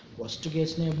important. First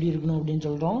கேஸ்னால் எப்படி இருக்கணும் அப்படின்னு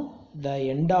சொல்கிறோம், the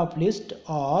end of list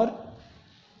R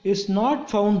is not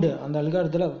found, அந்த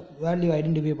அல்காரத்தில் value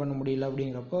identify பண்ண முடியல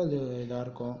அப்படிங்கிறப்போ அது இதாக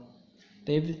இருக்கும்.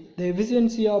 த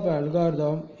efficiency of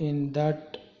algorithm in that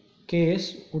case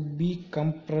would be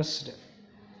compressed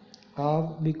of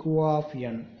big O of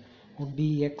n would be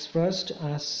expressed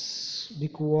as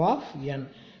big O of n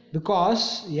because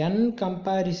n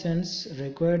comparisons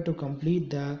required to complete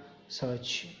the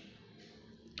search.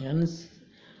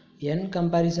 n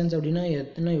comparisons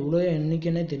அப்படின்னா இவ்வளோ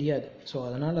எண்ணிக்கைன்னே தெரியாது. So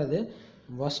அதனால் அது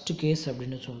worst case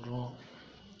அப்படின்னு சொல்கிறோம்.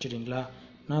 சரிங்களா.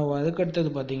 நான்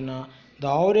அதுக்கடுத்தது பார்த்திங்கன்னா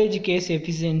the average case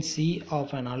efficiency of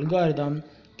an algorithm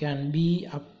can be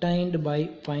obtained by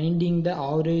finding the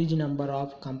average number of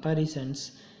comparisons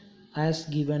as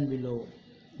given below.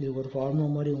 இது ஒரு ஃபார்முலா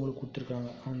மாதிரி உங்களுக்கு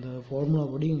கொடுத்துருக்காங்க. அந்த ஃபார்முலா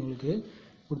படி உங்களுக்கு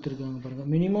கொடுத்துருக்காங்க பாருங்கள்.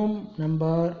 Minimum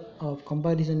number of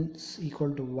comparisons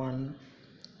equal to 1,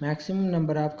 maximum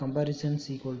number of comparisons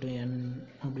equal to n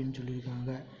அப்படின்னு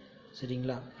சொல்லியிருக்காங்க.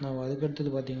 சரிங்களா. நான்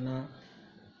அதுக்கடுத்தது பார்த்திங்கன்னா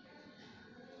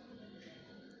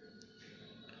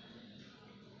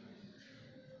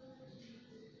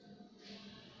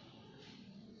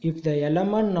if the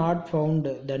element not found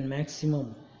then maximum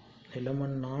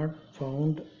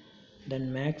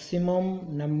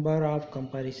number of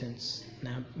comparisons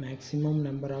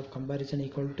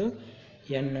equal to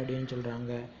n அப்படின்னு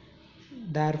சொல்கிறாங்க.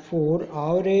 therefore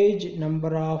average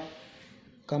number of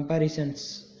comparisons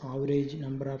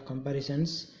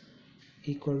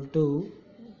equal to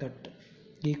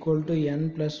n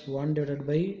plus 1 divided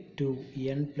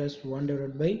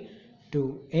by 2.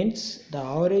 Hence the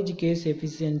average case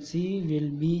efficiency will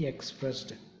be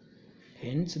expressed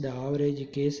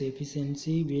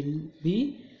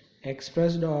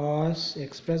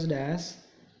as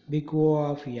big O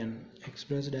of n,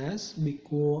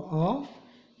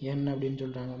 அப்படின்னு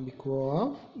சொல்கிறாங்க. big O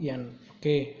of n.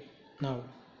 Okay. now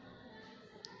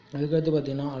அதுக்கடுத்து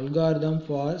பார்த்தீங்கன்னா algorithm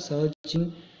for searching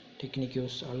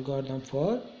techniques.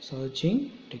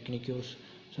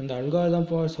 So இந்த algorithm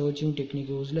for searching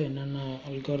டெக்னிக்ஸில் என்னென்ன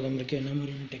algorithm இருக்குது, என்ன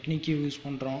மாதிரி technique use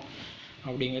பண்ணுறோம்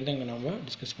அப்படிங்கிறத இங்கே நம்ம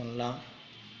டிஸ்கஸ் பண்ணலாம்.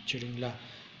 சரிங்களா.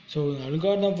 ஸோ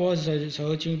அல்காரிதம் ஃபார்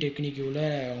சர்ச்சிங் டெக்னிக்கில்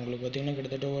உங்களுக்கு பார்த்திங்கன்னா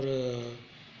கிட்டத்தட்ட ஒரு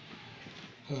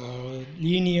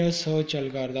linear search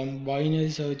algorithm,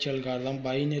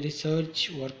 binary search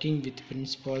working with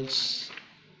principles,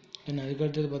 தென்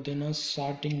அதுக்கடுத்தது பார்த்திங்கன்னா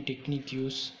sorting technique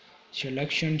use,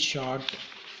 selection short,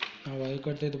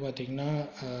 அதுக்கடுத்தது பார்த்திங்கன்னா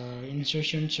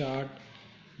இன்சர்ஷன் ஷார்ட்,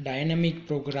 டைனமிக்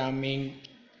ப்ரோக்ராமிங்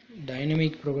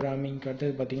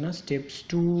அடுத்தது பார்த்திங்கன்னா ஸ்டெப்ஸ்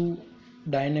டு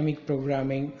டைனமிக்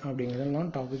ப்ரோக்ராமிங் அப்படிங்கிறதெல்லாம்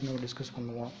டாபிக் நம்ம டிஸ்கஸ்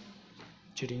பண்ணுவோம்.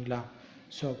 சரிங்களா.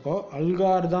 ஸோ அப்போது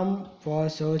அல்காரிதம் ஃபார்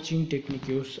சர்ச்சிங்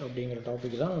டெக்னிக்யூஸ் அப்படிங்கிற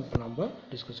டாபிக் தான் இப்போ நம்ம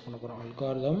டிஸ்கஸ் பண்ண போகிறோம்.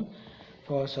 Algorithm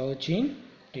for searching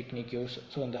டெக்னிக்யூஸ்.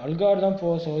 ஸோ இந்த algorithm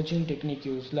for searching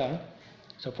டெக்னிக்யூஸில்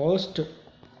so first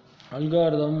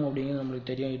algorithm அப்படிங்கிறது நம்மளுக்கு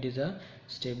தெரியும், it is a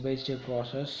step by step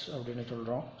process அப்படின்னு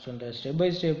சொல்கிறோம். ஸோ இந்த ஸ்டெப் பை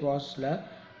ஸ்டெப் ப்ராசஸில்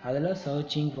அதில்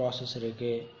சர்ச்சிங் ப்ராசஸ்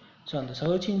இருக்குது. ஸோ அந்த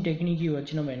சர்ச்சிங் டெக்னிக்கை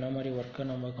வச்சு நம்ம என்ன மாதிரி ஒர்க்கை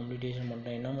நம்ம கம்ப்ளீட்டேஷன்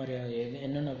பண்ணுறோம், என்ன மாதிரி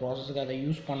என்னென்ன ப்ராசஸுக்கு அதை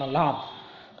யூஸ் பண்ணலாம்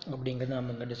அப்படிங்கிறத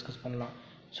நம்ம இங்கே டிஸ்கஸ் பண்ணலாம்.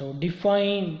 ஸோ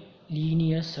டிஃபைன்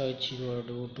லீனியர் சர்ச், இது ஒரு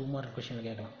 2 மார்க் கொஷினில்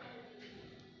கேட்கலாம்.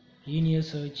 லீனியர்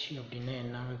சர்ச் அப்படின்னா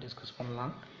என்ன டிஸ்கஸ்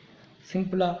பண்ணலாம்.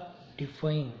 சிம்பிளாக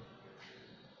டிஃபைன்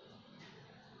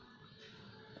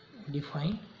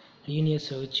லீனியர்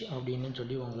சர்ச் அப்படின்னு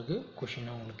சொல்லி உங்களுக்கு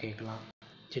கொஷினை உங்களுக்கு கேட்கலாம்.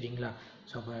 சரிங்களா.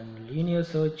 ஸோ அப்போ லீனியர்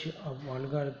சர்ச்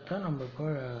அல்காரிதத்தை நம்ம இப்போ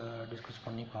டிஸ்கஸ்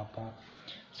பண்ணி பார்ப்போம்.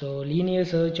 So linear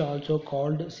search also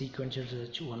called sequential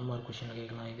search, 1 mark கொஷினில்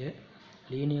கேட்கலாம். இது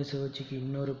லீனியர் சர்ச்சுக்கு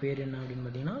இன்னொரு பேர் என்ன அப்படின்னு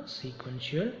பார்த்தீங்கன்னா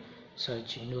சீக்வென்ஷியல்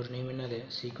சர்ச். இன்னொரு நேம் என்னது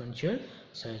sequential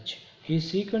search. is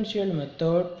sequential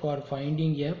method for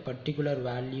finding a particular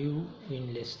value in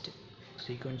list.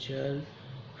 Sequential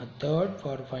method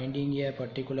for finding a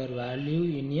particular value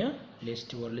in a list.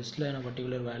 ஒரு லிஸ்ட்டில் என்ன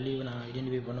பர்டிகுலர் வேல்யூ நான்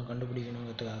ஐடென்டிஃபை பண்ண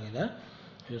கண்டுபிடிக்கணுங்கிறதுக்காக இதை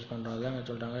யூஸ் பண்ணுறது தான்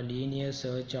சொல்கிறாங்க. Linear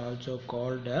search also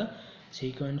called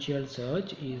sequential search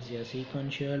is a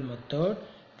sequential method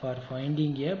for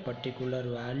finding a particular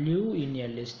value in a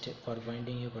list. For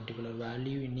finding a particular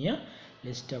value in a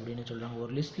list அப்படின்னு சொல்கிறாங்க.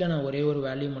 ஒரு லிஸ்ட்டில் நான் ஒரே ஒரு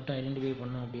வேல்யூ மட்டும் ஐடென்டிஃபை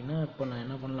பண்ணோம் அப்படின்னா இப்போ நான்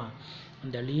என்ன பண்ணலாம்,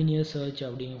 இந்த லீனியர் சர்ச்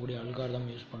அப்படிங்கக்கூடிய அல்காரிதம்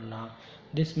யூஸ் பண்ணலாம்.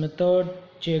 This method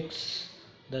sex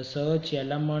the church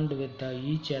element with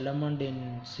each element in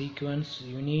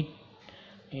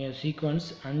sequence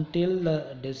until the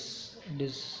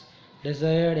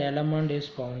desired element is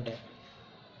found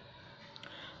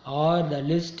or the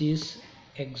list is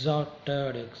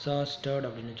exhausted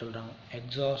அப்படின்னு சொல்கிறாங்க.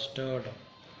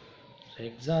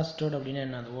 எக்ஸாஸ்டட் அப்படின்னா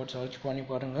என்ன, அந்த வேர்ட் சர்ச் பண்ணி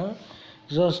பாருங்கள்.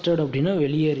 எக்ஸாஸ்டட் அப்படின்னா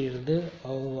வெளியேறிடுறது,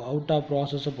 அவுட் ஆஃப்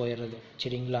ப்ராசஸை போயிடுறது.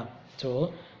 சரிங்களா? ஸோ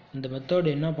இந்த மெத்தட்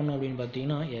என்ன பண்ணும் அப்படின்னு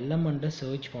பார்த்தீங்கன்னா எலமெண்ட்டை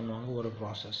சர்ச் பண்ணுவாங்க ஒரு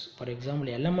ப்ராசஸ். ஃபார்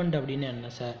எக்ஸாம்பிள் எலமெண்ட் அப்படின்னா என்ன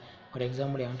சார், ஃபார்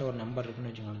எக்ஸாம்பிள் என்கிட்ட ஒரு நம்பர்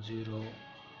இருக்குன்னு வச்சுக்கோங்க, 0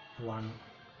 1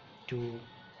 2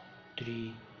 3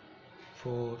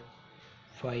 4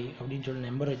 5 அப்படின்னு சொல்லி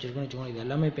நம்பர் வச்சுருக்கோன்னு வச்சுக்கோங்க. இது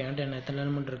எல்லாமே இப்போ என்கிட்ட என்ன எத்தனை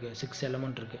எலமெண்ட் இருக்குது, 6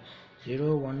 எலமெண்ட் இருக்குது. 0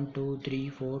 1 2 3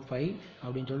 4 5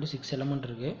 அப்படின்னு சொல்லிட்டு 6 எலமெண்ட்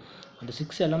இருக்குது. அந்த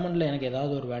 6 எலமெண்ட்டில் எனக்கு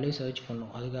ஏதாவது ஒரு வேல்யூ சர்ச்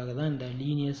பண்ணும். அதுக்காக தான் இந்த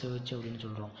லீனியர் சர்ச் அப்படின்னு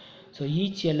சொல்கிறோம். So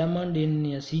each element in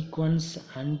a sequence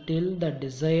until the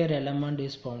desired element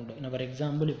is found. நான் ஃபார்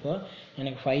எக்ஸாம்பிள் இப்போ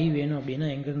எனக்கு 5 வேணும் அப்படின்னா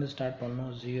எங்கேருந்து ஸ்டார்ட்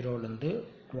பண்ணணும், 0லேருந்து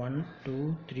 1 2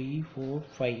 3 4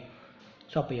 5.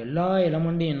 ஸோ அப்போ எல்லா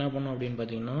எலமெண்ட்டையும் என்ன பண்ணோம் அப்படின்னு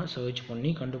பார்த்தீங்கன்னா சர்ச்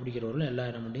பண்ணி கண்டுபிடிக்கிறவர்கள் எல்லா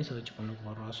எலமெண்ட்டையும் சர்ச் பண்ண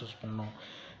ப்ராசஸ் பண்ணோம்.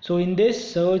 So in this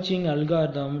searching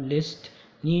algorithm, list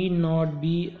need not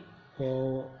be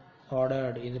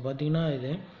ordered. இது பார்த்தீங்கன்னா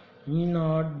இது need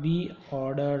not be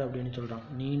ordered அப்படின்னு சொல்கிறாங்க.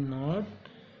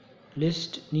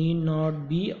 list need not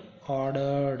be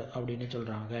ordered அப்படின்னு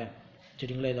சொல்கிறாங்க.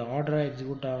 சரிங்களா? இது ஆர்டராக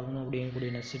எக்ஸிக்யூட் ஆகணும்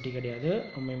அப்படிங்கக்கூடிய நெசசிட்டி கிடையாது.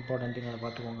 ரொம்ப இம்பார்ட்டன்ட் திங், அதை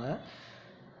பார்த்துக்கோங்க.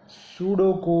 சூடோ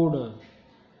கோடு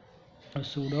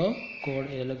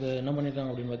இதுக்கு என்ன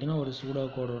பண்ணியிருக்காங்க அப்படின்னு பார்த்தீங்கன்னா ஒரு சூடோ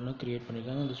கோடு ஒன்று க்ரியேட்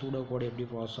பண்ணியிருக்காங்க. அந்த சூடோ கோடு எப்படி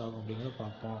ப்ராசஸ் ஆகும் அப்படிங்கிறத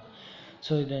பார்ப்போம்.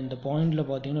 ஸோ இது இந்த பாயிண்டில்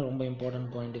பார்த்தீங்கன்னா ரொம்ப இம்பார்ட்டன்ட்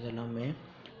பாயிண்ட் இது எல்லாமே.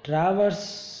 Traverse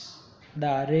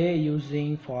the array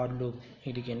using for loop.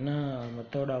 இதுக்கு என்ன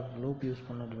மெத்தட் ஆஃப் லூப் யூஸ்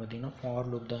பண்ணோம் அப்படின்னு பார்த்தீங்கன்னா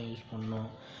ஃபார் லூப் தான் யூஸ் பண்ணோம்.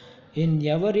 இன்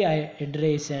every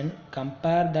iteration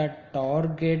compare the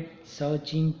target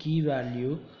searching key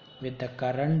value with the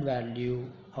current value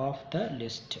of the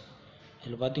list.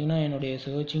 இதில் பார்த்தீங்கன்னா என்னுடைய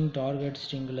searching target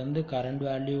ஸ்ட்ரிங்லேருந்து current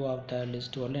value of the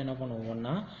list வரல என்ன பண்ணுவோம்,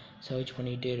 ஒன்றா சர்ச்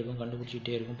பண்ணிகிட்டே இருக்கும்,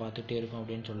 கண்டுபிடிச்சிட்டே இருக்கும், பார்த்துட்டே இருக்கும்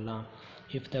அப்படின்னு சொல்லலாம்.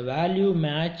 If the value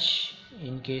match,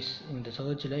 in case இந்த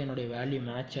சர்ச்சில் என்னுடைய வேல்யூ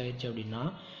மேட்ச் ஆயிடுச்சு அப்படின்னா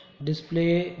display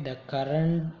the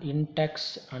current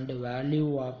index and value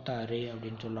of the array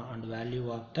அப்படின்னு சொல்லலாம். And value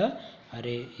of the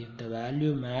array. If the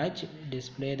value match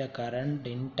display the current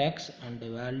index and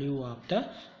value of the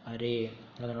array.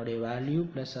 அதனுடைய value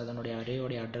plus அதனுடைய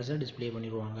அரேயோடைய அட்ரஸை display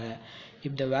பண்ணிடுவாங்க.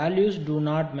 If the values two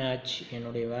not match,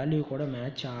 என்னுடைய value கூட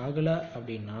match ஆகலை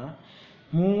அப்படின்னா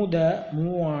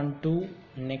move on to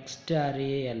next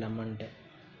array element.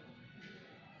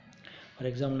 For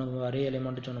example நம்ம array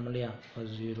element சொன்னோம் இல்லையா,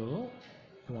 0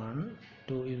 1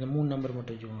 2 இந்த 3 நம்பர்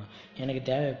மட்டும் வச்சுக்கோங்க. எனக்கு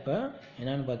தேவை இப்போ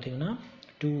என்னென்னு பார்த்தீங்கன்னா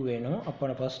 2 வேணும்.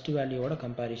 அப்போ நான் ஃபஸ்ட்டு வேல்யூவோட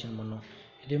கம்பேரிஷன் பண்ணோம்.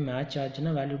 இது மேட்ச்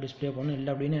ஆச்சுன்னா வேல்யூ டிஸ்பிளே பண்ணணும், இல்லை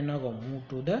அப்படின்னா என்ன ஆகும், move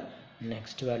to the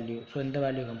next value. So இந்த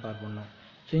வேல்யூ கம்பேர் பண்ணோம்.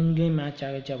 ஸோ இங்கேயும் மேட்ச்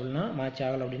ஆகிடுச்சு அப்படின்னா, மேட்ச்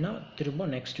ஆகலை அப்படின்னா திரும்ப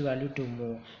next value to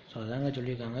move. So அதாங்க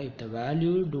சொல்லியிருக்காங்க, if the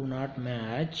value two not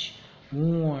match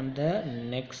move on the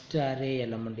next array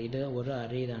element. இது ஒரு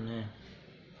அரே தானே,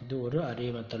 இது ஒரு அரே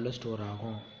மெத்தடில் ஸ்டோர்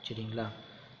ஆகும். சரிங்களா?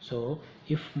 So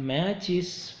if match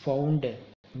is found,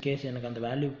 in case எனக்கு அந்த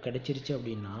வேல்யூ கிடச்சிருச்சு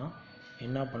அப்படின்னா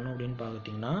என்ன பண்ணும் அப்படின்னு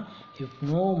பார்த்தீங்கன்னா, if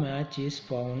no match is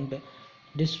found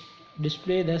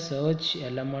display the church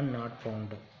element not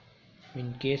found.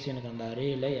 In case எனக்கு அந்த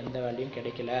அரேயில் எந்த வேல்யூவும்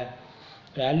கிடைக்கல,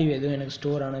 வேல்யூ எதுவும் எனக்கு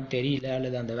ஸ்டோர் ஆனது தெரியல,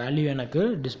 அல்லது அந்த வேல்யூ எனக்கு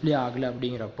டிஸ்பிளே ஆகலை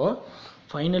அப்படிங்கிறப்போ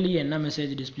ஃபைனலி என்ன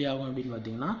மெசேஜ் டிஸ்பிளே ஆகும் அப்படின்னு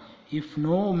பார்த்தீங்கன்னா, if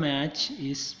no match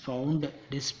is found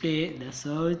display the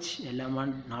church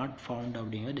element not found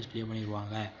அப்படிங்கிற டிஸ்பிளே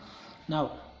பண்ணிடுவாங்க. Now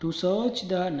to search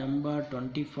the number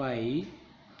 25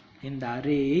 in the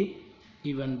array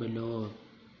given below,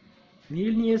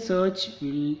 linear search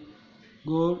will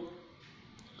go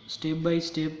step by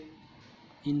step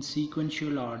in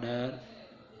sequential order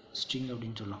string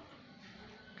அப்படின்னு சொல்லலாம்.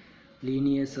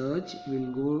 linear search will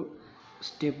go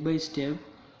step by step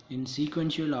in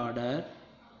sequential order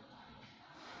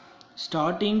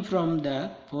starting from the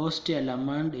first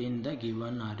element in the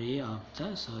given array of the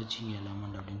searching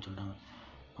element அப்படின்னு சொல்கிறாங்க.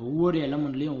 ஒவ்வொரு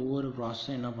எலமெண்ட்லேயும் ஒவ்வொரு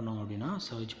ப்ராசஸும் என்ன பண்ணுவாங்க அப்படின்னா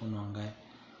search பண்ணுவாங்க.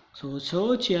 So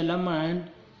search element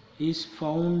is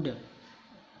found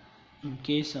in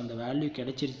case அந்த value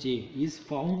கிடைச்சிருச்சு is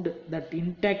found that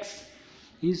index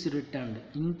is returned.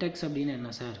 index அப்படின்னு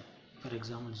என்ன சார்? ஃபார்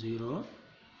எக்ஸாம்பிள் 0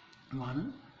 1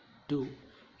 2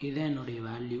 இதுதான் என்னுடைய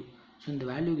வேல்யூ. ஸோ இந்த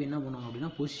வேல்யூக்கு என்ன பண்ணுவாங்க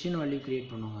அப்படின்னா பொசிஷன் வேல்யூ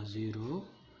க்ரியேட் பண்ணுவாங்க 0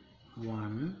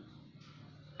 1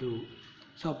 2.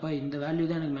 ஸோ அப்போ இந்த வேல்யூ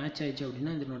தான் எனக்கு மேட்ச் ஆயிடுச்சு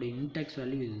அப்படின்னா இதனுடைய இன்டெக்ஸ்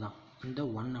வேல்யூ இதுதான், இந்த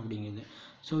 1 அப்படிங்கிறது.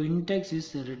 So index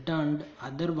is returned,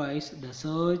 otherwise the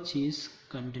church is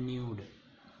continued.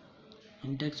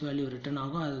 Index value return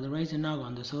ஆகும், அதர்வைஸ் என்ன ஆகும்,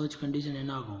 அந்த சர்ச் கண்டிஷன்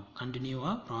என்ன ஆகும்,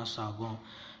 கண்டினியூவாக ப்ராசஸ் ஆகும்.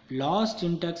 Last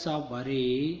index of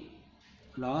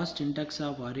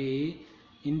array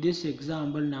in this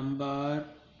example number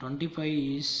 25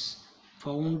 is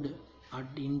found at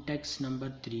index number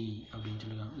 3 அப்படின்னு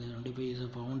சொல்லுவாங்க. 25 is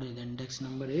found, the index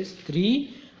number is 3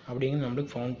 அப்படிங்கிறது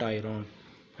நம்மளுக்கு ஃபவுண்ட் ஆயிரும்.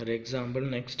 ஒரு எக்ஸாம்பிள்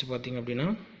நெக்ஸ்ட் பார்த்திங்க அப்படின்னா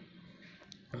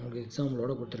உங்களுக்கு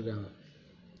எக்ஸாம்பிளோட கொடுத்துருக்காங்க,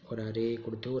 ஒரு அரே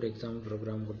கொடுத்து ஒரு எக்ஸாம்பிள்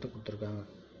ப்ரோக்ராம் கொடுத்துருக்காங்க.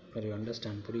 வெரி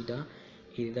அண்டர்ஸ்டாண்ட், புரியுதா?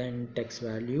 இதுதான் இன்டெக்ஸ்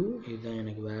வேல்யூ, இதுதான்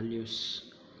எனக்கு வேல்யூஸ்.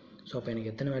 ஸோ அப்போ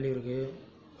எனக்கு எத்தனை வேல்யூ இருக்குது?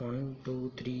 1 2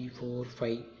 3 4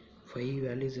 5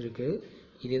 வேல்யூஸ் இருக்குது.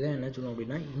 இதுதான் என்ன சொல்லணும்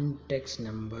அப்படின்னா இன்டெக்ஸ்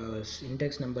நம்பர்ஸ்.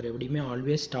 இன்டெக்ஸ் நம்பர் எப்படியுமே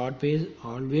ஆல்வேஸ் ஸ்டார்ட்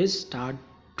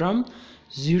ஃப்ரம்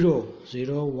 0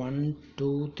 1 2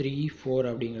 3 4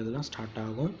 அப்படிங்கிறது தான் ஸ்டார்ட்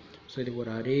ஆகும். ஸோ இதுக்கு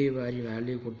ஒரு அரே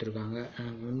வேல்யூ கொடுத்துருக்காங்க.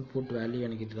 எனக்கு இன்புட் வேல்யூ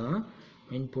எனக்கு இதுதான்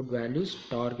இன்புட் வேல்யூஸ்.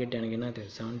 டார்கெட் எனக்கு என்னது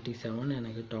 77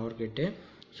 எனக்கு டார்கெட்டு.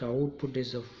 So output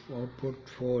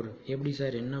 4. எப்படி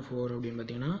சார் என்ன 4 அப்படின்னு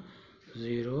பார்த்தீங்கன்னா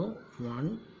 0 1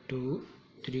 2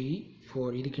 3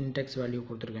 4 இதுக்கு இன்டெக்ஸ் வேல்யூ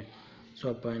கொடுத்துருக்கேன். ஸோ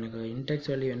அப்போ எனக்கு இன்டெக்ஸ்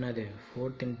வேல்யூ என்னது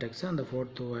 4th இன்டெக்ஸ், அந்த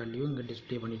 4th வேல்யூ இங்கே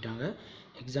டிஸ்பிளே பண்ணிட்டாங்க.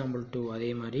 எக்ஸாம்பிள் 2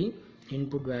 அதே மாதிரி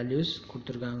இன்புட் வேல்யூஸ்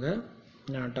கொடுத்துருக்காங்க.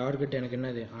 நான் டார்கெட் எனக்கு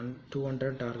என்னது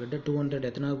 200 டார்கெட்டு. 200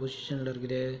 எத்தனாவது பொசிஷனில்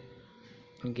இருக்குது?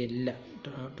 இங்கே இல்லை,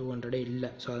 200 இல்லை.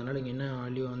 ஸோ அதனால் இங்கே என்ன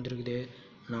வேல்யூ வந்துருக்குது?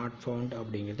 நாட் ஃபவுண்ட்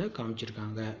அப்படிங்கிறத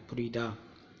காமிச்சிருக்காங்க. புரியுதா?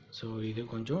 ஸோ இது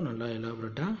கொஞ்சம் நல்லா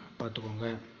எலாபரேட்டாக பார்த்துக்கோங்க.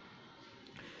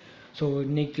 ஸோ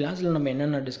இன்றைக்கி கிளாஸில் நம்ம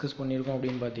என்னென்ன டிஸ்கஸ் பண்ணியிருக்கோம்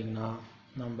அப்படின்னு பார்த்தீங்கன்னா,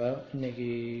 நம்ம இன்றைக்கி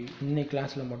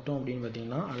கிளாஸில் மட்டும் அப்படின்னு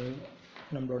பார்த்திங்கன்னா அது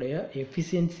நம்மளுடைய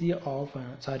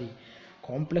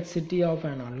complexity of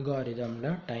an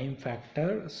அல்காரிதமில் time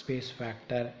factor, space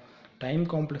factor, time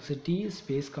complexity,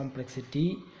 space complexity.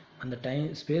 அந்த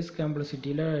ஸ்பேஸ்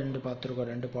காம்ப்ளெக்சிட்டியில் பார்த்துருக்கோம்,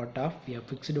 2 part of a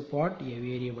fixed part, a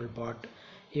variable part.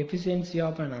 Efficiency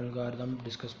of an algorithm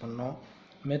discuss பண்ணோம்.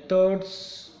 Method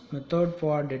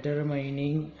for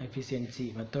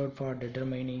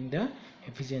determining the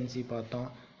efficiency பார்த்தோம்.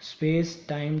 ஸ்பேஸ்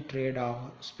டைம் ட்ரேட்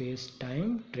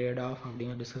ஆஃப்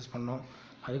அப்படிங்கிற discuss பண்ணோம்.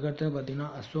 அதுக்கடுத்தது பார்த்திங்கன்னா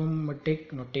அசோமெட்டிக்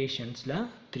நொட்டேஷன்ஸில்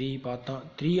 3 பார்த்தோம்.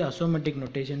 3 அசோமெட்டிக்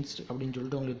notations அப்படின்னு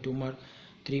சொல்லிட்டு உங்களுக்கு 2 மார்க்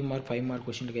 3 மார்க் 5 மார்க்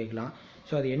கொஸ்டின் கேட்கலாம்.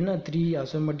 ஸோ அது என்ன 3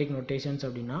 அசோமெட்டிக் நொட்டேஷன்ஸ்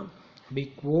அப்படின்னா,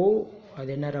 பிக் ஓ அது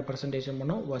என்ன ரெப்ரசன்டேஷன்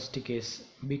பண்ணோம்? Worst case.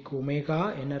 பிக் ஒமேகா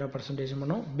என்ன ரெப்ரசன்டேஷன்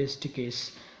பண்ணோம்? Best case.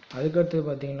 அதுக்கடுத்தது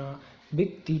பார்த்திங்கன்னா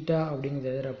பிக் தீட்டா அப்படிங்கிறது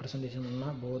எதை ரெப்ரசன்டேஷன்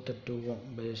பண்ணால் போத் 2வும்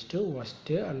பெஸ்ட்டு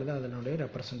ஒர்ஸ்ட்டு அல்லது அதனுடைய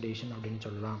ரெப்ரசன்டேஷன் அப்படின்னு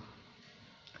சொல்லலாம்.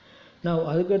 நான்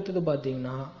அதுக்கடுத்தது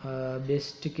பார்த்திங்கன்னா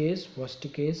best case, worst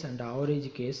case and average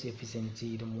case efficiency,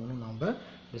 இது 3 நம்ம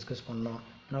டிஸ்கஸ் பண்ணோம்.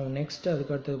 நான் நெக்ஸ்ட்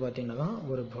அதுக்கடுத்தது பார்த்திங்கன்னா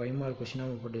ஒரு 5 மார்க் கொஸ்டின்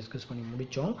நம்ம இப்போ டிஸ்கஸ் பண்ணி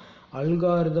முடித்தோம்.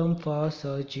 Algorithm for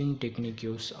searching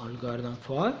டெக்னிக்யூஸ்.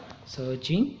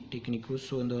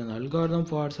 ஸோ இந்த அல்காரிதம்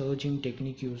ஃபார் சர்ச்சிங்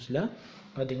டெக்னிக்யூஸில்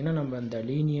பார்த்திங்கன்னா நம்ம அந்த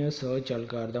லீனியர் சர்ச்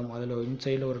அல்காரிதம், அதில்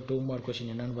இன்சைடில் ஒரு 2 மார்க்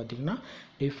கொஸ்டின் என்னென்னு பார்த்திங்கன்னா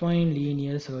டிஃபைன்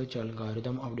லீனியர் சர்ச்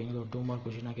அல்காரிதம் அப்படிங்கிறது ஒரு 2 மார்க்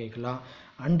கொஸ்டினாக கேட்கலாம்.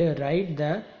 And right the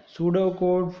pseudo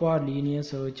code for linear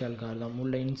search algorithm.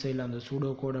 உள்ள இன்சைடில் அந்த சூடோ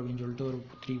கோட் அப்படின்னு சொல்லிட்டு ஒரு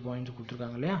 3 பாயிண்ட்ஸ்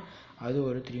கொடுத்துருக்காங்க இல்லையா, அது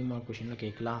ஒரு 3 மார்க் கொஸ்டினில்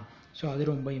கேட்கலாம். ஸோ அது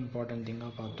ரொம்ப இம்பார்ட்டன்ட்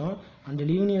திங்காக பார்த்தோம். அந்த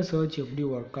லீனியர் சர்ச் எப்படி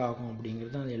ஒர்க் ஆகும்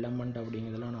அப்படிங்கிறது, அந்த எலமெண்ட்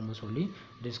அப்படிங்கிறதெல்லாம் நம்ம சொல்லி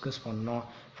டிஸ்கஸ் பண்ணோம்.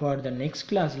 ஃபார் த நெக்ஸ்ட்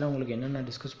கிளாஸில் உங்களுக்கு என்னென்ன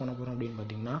டிஸ்கஸ் பண்ண போகிறோம் அப்படின்னு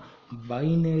பார்த்திங்கன்னா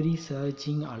பைனரி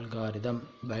சர்ச்சிங் அல்காரிதம்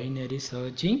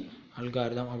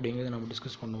அப்படிங்கிறத நம்ம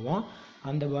டிஸ்கஸ் பண்ணுவோம்.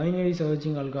 அந்த பைனரி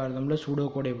சர்ச்சிங் அல்காரிதமில் சூடோ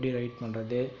கோட் எப்படி ரைட்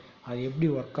பண்ணுறது, அது எப்படி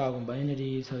ஒர்க் ஆகும், பைனரி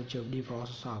சர்ச் எப்படி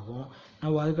ப்ராசஸ் ஆகும்.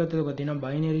 நம்ம அதுக்கடுத்தது பார்த்திங்கன்னா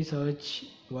பைனரி சர்ச்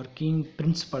ஒர்க்கிங்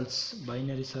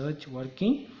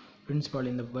பிரின்சிபல்,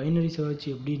 இந்த பைனரி சர்ச்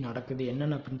எப்படி நடக்குது,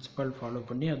 என்னென்ன பிரின்சிபல் ஃபாலோ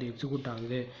பண்ணி அது எக்ஸிக்யூட்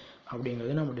ஆகுது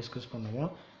அப்படிங்கிறத நம்ம டிஸ்கஸ் பண்ணுவோம்.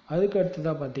 அதுக்கு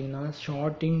அடுத்ததாக பார்த்திங்கன்னா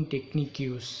ஷார்ட்டிங்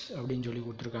டெக்னிக்யூஸ் அப்படின்னு சொல்லி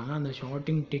கொடுத்துருக்காங்க. அந்த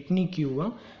ஷார்ட்டிங் டெக்னிக்யூவை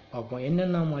பார்ப்போம்.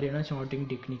 என்னென்ன மாதிரியான ஷார்ட்டிங்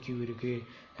டெக்னிக்யூ இருக்குது?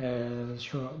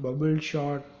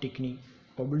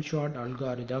 Bubble short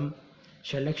algorithm,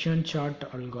 selection short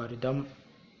algorithm,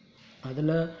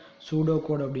 அதில் சூடோ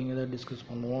கோட் அப்படிங்கிறத டிஸ்கஸ்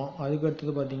பண்ணுவோம்.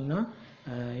 அதுக்கடுத்தது பார்த்திங்கன்னா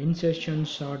இன்சர்ஷன்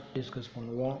ஷார்ட் டிஸ்கஸ்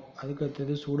பண்ணுவோம்.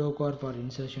 அதுக்கடுத்தது pseudo code for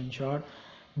insertion short,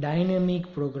 dynamic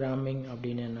programming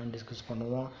அப்படின்னு என்னென்னு டிஸ்கஸ்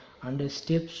பண்ணுவோம். And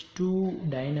steps to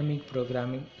dynamic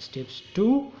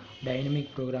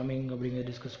programming அப்படிங்கிறத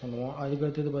டிஸ்கஸ் பண்ணுவோம்.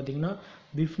 அதுக்கடுத்தது பார்த்திங்கன்னா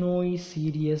பிஃப்னோய்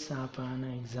சீரியஸ் ஆஃப் ஆன்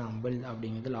எக்ஸாம்பிள்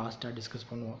அப்படிங்கிறத லாஸ்ட்டாக டிஸ்கஸ்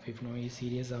பண்ணுவோம். பிஃப்னோய்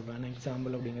சீரியஸ் ஆஃப் ஆன்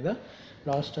எக்ஸாம்பிள் அப்படிங்கிறத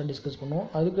லாஸ்ட்டாக டிஸ்கஸ் பண்ணுவோம்.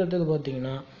 அதுக்கடுத்தது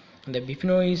பார்த்திங்கன்னா இந்த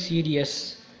பிஃப்னோயிஸ்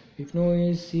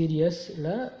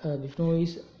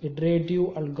iterative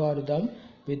algorithm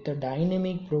with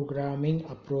dynamic programming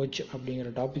approach அப்படிங்கிற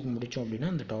டாபிக் முடித்தோம் அப்படின்னா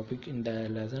இந்த டாபிக்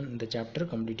இந்த சாப்டர்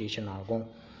கம்ப்ளீட்டேஷன் ஆகும்.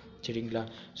 சரிங்களா?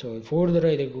 ஸோ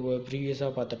ஃபோர்தராக இதுக்கு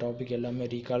ப்ரீவியஸாக பார்த்த டாபிக் எல்லாமே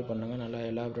ரீகால் பண்ணுங்கள், நல்லா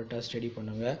எலாபரேட்டாக ஸ்டடி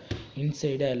பண்ணுங்கள்.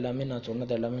 இன்சைடாக எல்லாமே நான்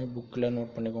சொன்னது எல்லாமே புக்கில்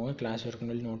நோட் பண்ணிக்கோங்க, கிளாஸ்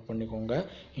ஒர்க்குங்களில் நோட் பண்ணிக்கோங்க.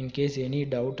 இன்கேஸ் எனி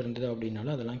டவுட் இருந்தது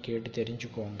அப்படின்னாலும் அதெல்லாம் கேட்டு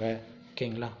தெரிஞ்சுக்கோங்க.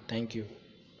 ஓகேங்களா? தேங்க்யூ.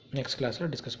 நெக்ஸ்ட்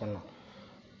கிளாஸில் டிஸ்கஸ் பண்ணலாம்.